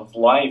joy of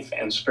life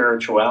and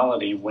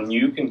spirituality. When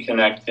you can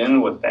connect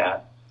in with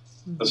that,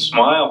 the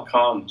smile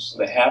comes,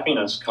 the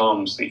happiness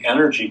comes, the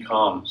energy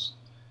comes.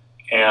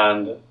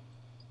 And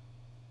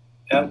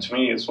that, to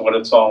me, is what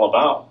it's all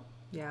about.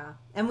 Yeah.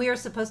 And we are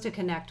supposed to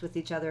connect with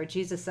each other.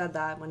 Jesus said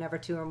that whenever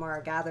two or more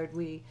are gathered,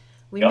 we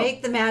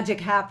make the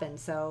magic happen.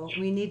 So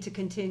we need to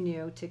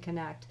continue to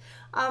connect.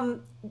 I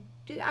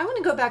want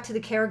to go back to the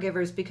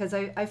caregivers, because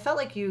I felt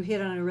like you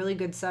hit on a really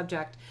good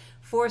subject.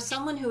 For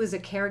someone who is a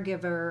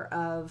caregiver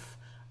of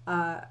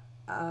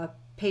a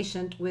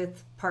patient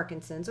with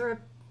Parkinson's,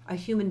 or a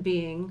human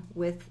being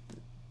with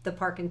the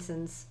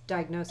Parkinson's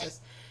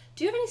diagnosis,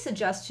 do you have any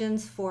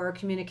suggestions for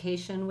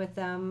communication with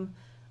them,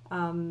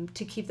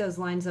 to keep those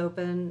lines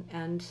open,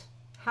 and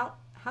how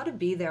to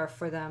be there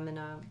for them in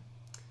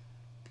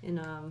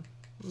a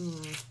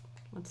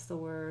what's the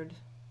word?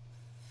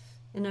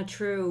 In a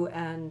true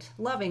and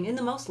loving, in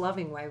the most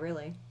loving way,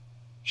 really?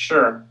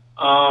 Sure.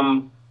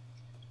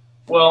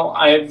 Well,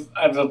 I've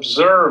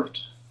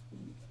observed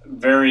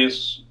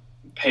various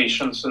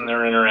patients and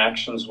their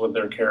interactions with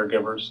their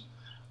caregivers,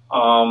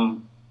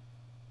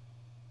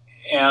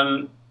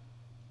 and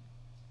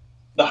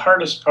the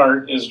hardest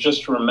part is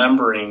just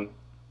remembering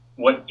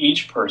what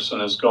each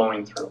person is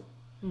going through,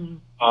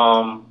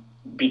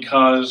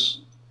 because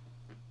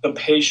the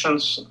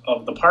patience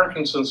of the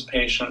Parkinson's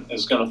patient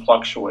is going to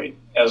fluctuate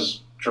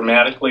as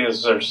dramatically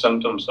as their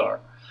symptoms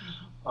are.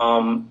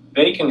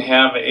 They can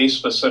have a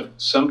specific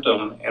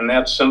symptom, and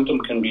that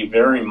symptom can be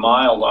very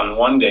mild on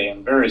one day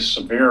and very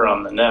severe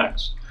on the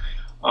next.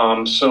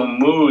 So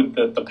mood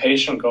that the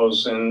patient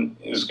goes in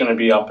is going to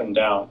be up and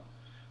down.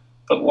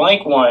 But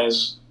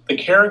likewise, the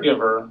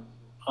caregiver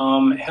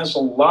has a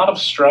lot of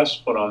stress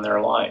put on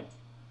their life.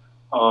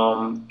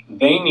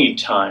 They need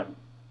time.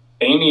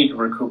 They need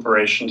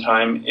recuperation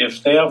time.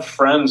 If they have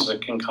friends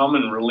that can come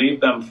and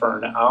relieve them for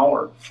an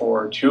hour,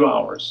 for 2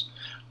 hours,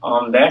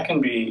 that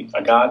can be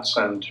a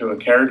godsend to a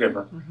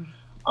caregiver.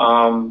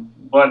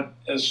 But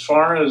as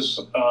far as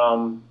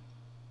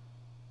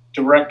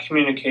direct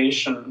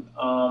communication,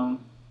 from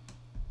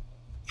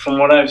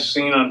what I've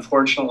seen,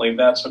 unfortunately,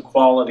 that's a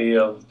quality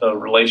of the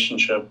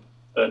relationship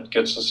that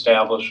gets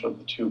established with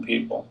the two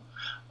people.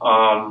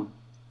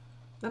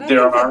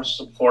 There are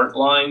support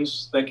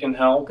lines that can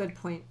help. Good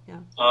point, yeah.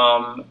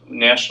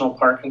 National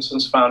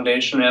Parkinson's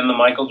Foundation and the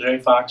Michael J.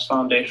 Fox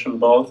Foundation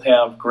both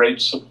have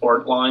great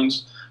support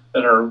lines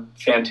that are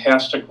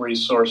fantastic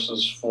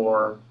resources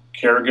for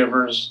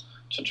caregivers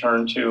to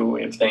turn to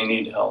if they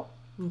need help.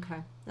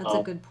 Okay, that's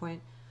a good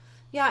point.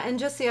 Yeah, and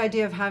just the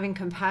idea of having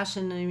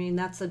compassion, I mean,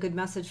 that's a good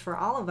message for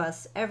all of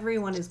us.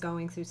 Everyone is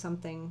going through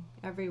something.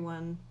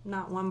 Everyone,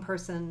 not one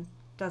person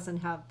doesn't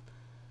have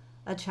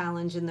a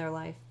challenge in their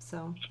life.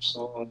 So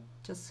absolutely,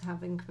 just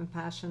having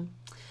compassion.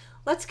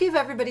 Let's give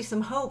everybody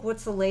some hope.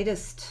 What's the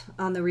latest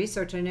on the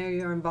research? I know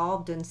you're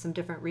involved in some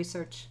different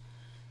research.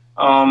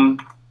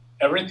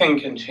 Everything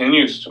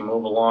continues to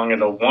move along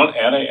at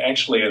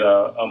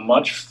a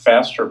much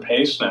faster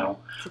pace now.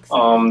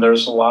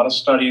 There's a lot of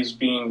studies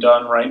being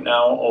done right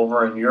now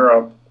over in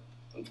Europe.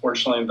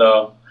 Unfortunately,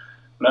 the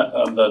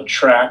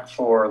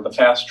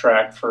fast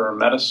track for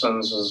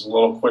medicines is a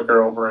little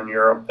quicker over in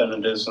Europe than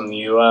it is in the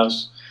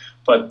U.S.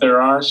 But there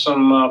are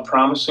some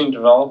promising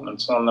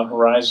developments on the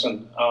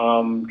horizon.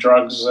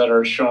 Drugs that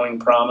are showing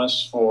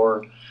promise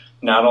for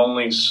not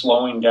only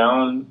slowing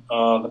down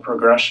the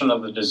progression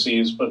of the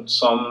disease, but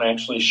some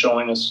actually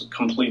showing us a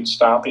complete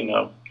stopping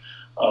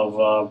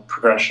of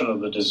progression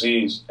of the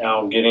disease.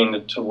 Now getting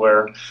it to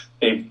where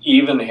they've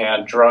even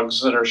had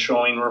drugs that are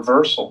showing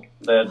reversal,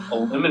 that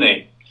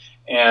eliminate,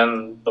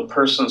 and the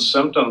person's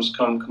symptoms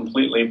come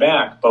completely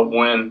back. But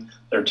when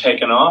they're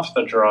taken off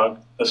the drug,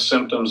 the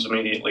symptoms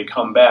immediately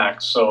come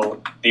back.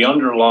 So the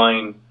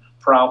underlying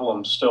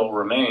problem still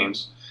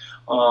remains.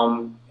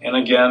 And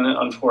again,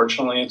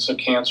 unfortunately, it's a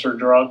cancer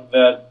drug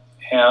that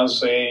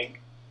has a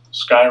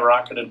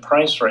skyrocketed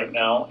price right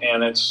now,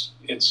 and it's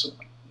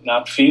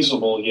not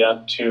feasible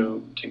yet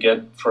to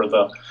get for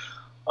the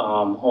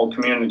whole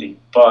community.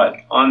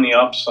 But on the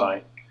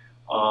upside,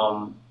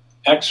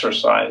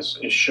 exercise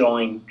is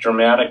showing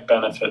dramatic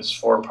benefits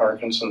for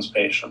Parkinson's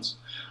patients.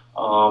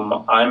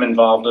 I'm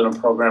involved in a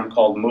program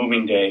called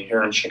Moving Day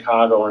here in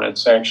Chicago, and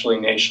it's actually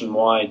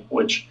nationwide,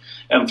 which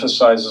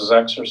emphasizes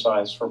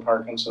exercise for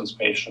Parkinson's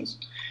patients.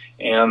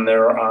 And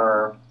there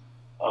are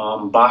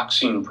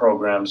boxing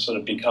programs that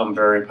have become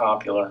very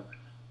popular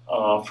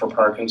for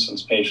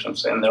Parkinson's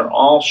patients, and they're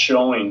all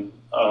showing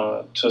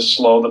to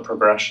slow the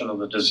progression of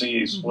the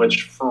disease,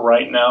 which for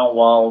right now,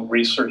 while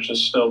research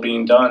is still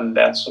being done,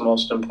 that's the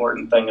most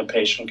important thing a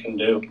patient can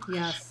do.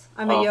 Yes.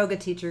 I'm a yoga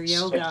teacher.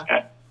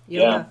 Yoga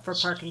for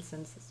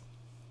Parkinson's.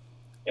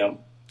 Yeah.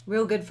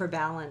 Real good for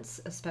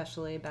balance,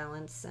 especially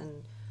balance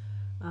and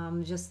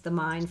just the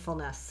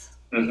mindfulness.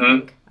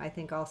 I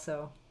think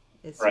also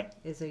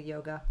is a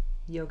yoga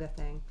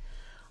thing.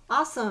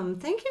 Awesome.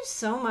 Thank you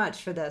so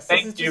much for this.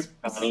 Thank you,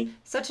 Connie.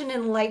 Such an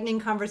enlightening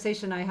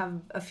conversation. I have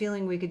a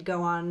feeling we could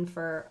go on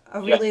for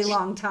a really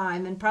long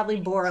time and probably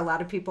bore a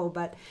lot of people,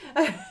 but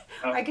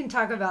I can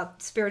talk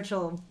about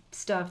spiritual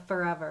stuff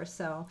forever.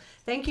 So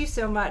thank you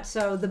so much.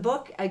 So the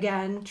book,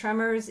 again,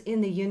 Tremors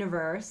in the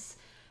Universe.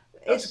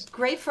 It's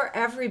great for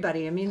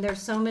everybody. I mean,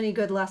 there's so many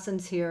good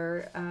lessons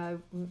here,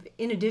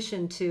 in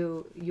addition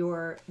to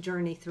your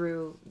journey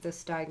through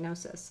this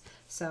diagnosis.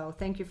 So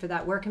thank you for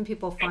that. Where can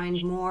people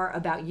find more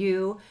about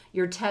you,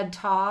 your TED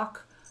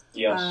Talk,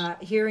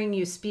 hearing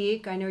you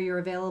speak? I know you're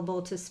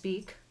available to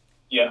speak.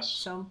 Yes.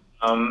 So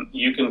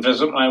you can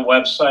visit my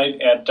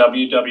website at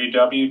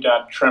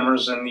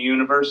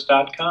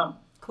www.tremorsintheuniverse.com.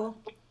 Cool.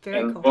 Very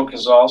cool. And the book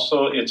is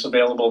it's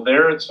available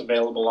there. It's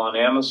available on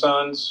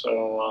Amazon.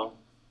 So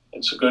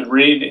it's a good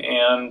read,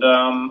 and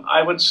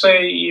I would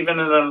say even,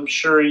 and I'm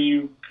sure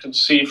you could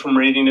see from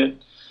reading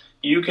it,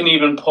 you can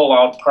even pull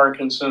out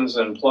Parkinson's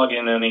and plug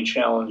in any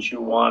challenge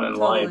you want in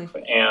life,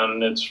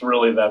 and it's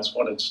really, that's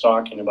what it's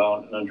talking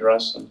about and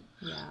addressing.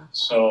 Yeah.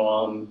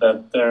 So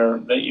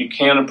that you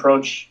can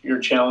approach your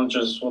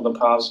challenges with a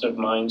positive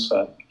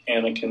mindset,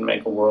 and it can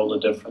make a world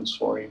of difference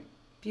for you.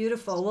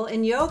 Beautiful. Well,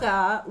 in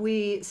yoga,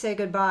 we say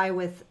goodbye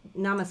with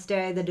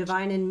Namaste. The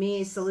divine in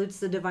me salutes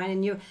the divine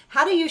in you.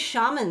 How do we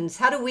shamans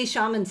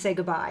say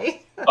goodbye?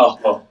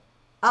 Aho.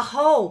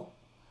 Aho.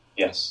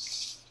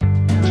 Yes. I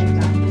like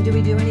that. And do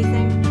we do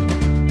anything?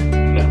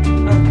 No.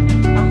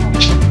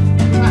 Okay.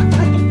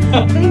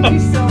 Aho. Thank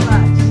you so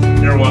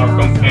much. You're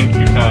welcome. Awesome. Thank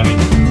you, Connie.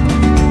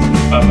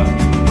 Bye-bye.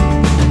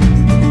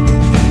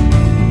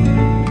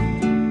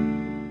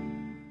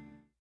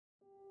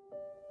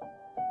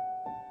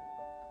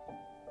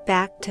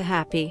 Back to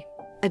Happy,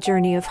 A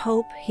Journey of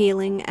Hope,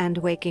 Healing, and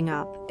Waking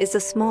Up is a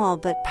small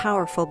but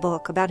powerful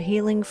book about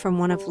healing from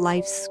one of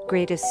life's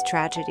greatest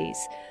tragedies,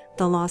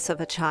 the loss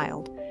of a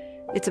child.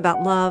 It's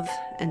about love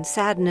and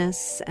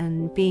sadness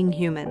and being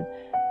human.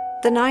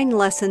 The 9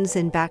 lessons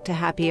in Back to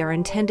Happy are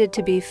intended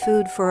to be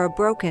food for a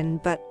broken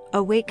but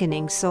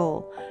awakening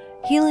soul.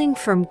 Healing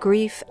from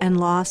grief and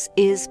loss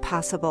is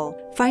possible.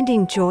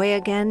 Finding joy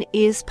again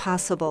is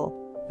possible.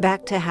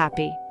 Back to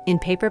Happy, in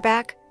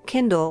paperback,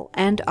 Kindle,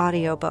 and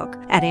audiobook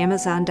at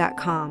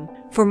Amazon.com.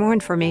 For more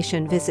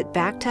information, visit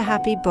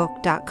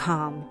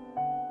backtohappybook.com.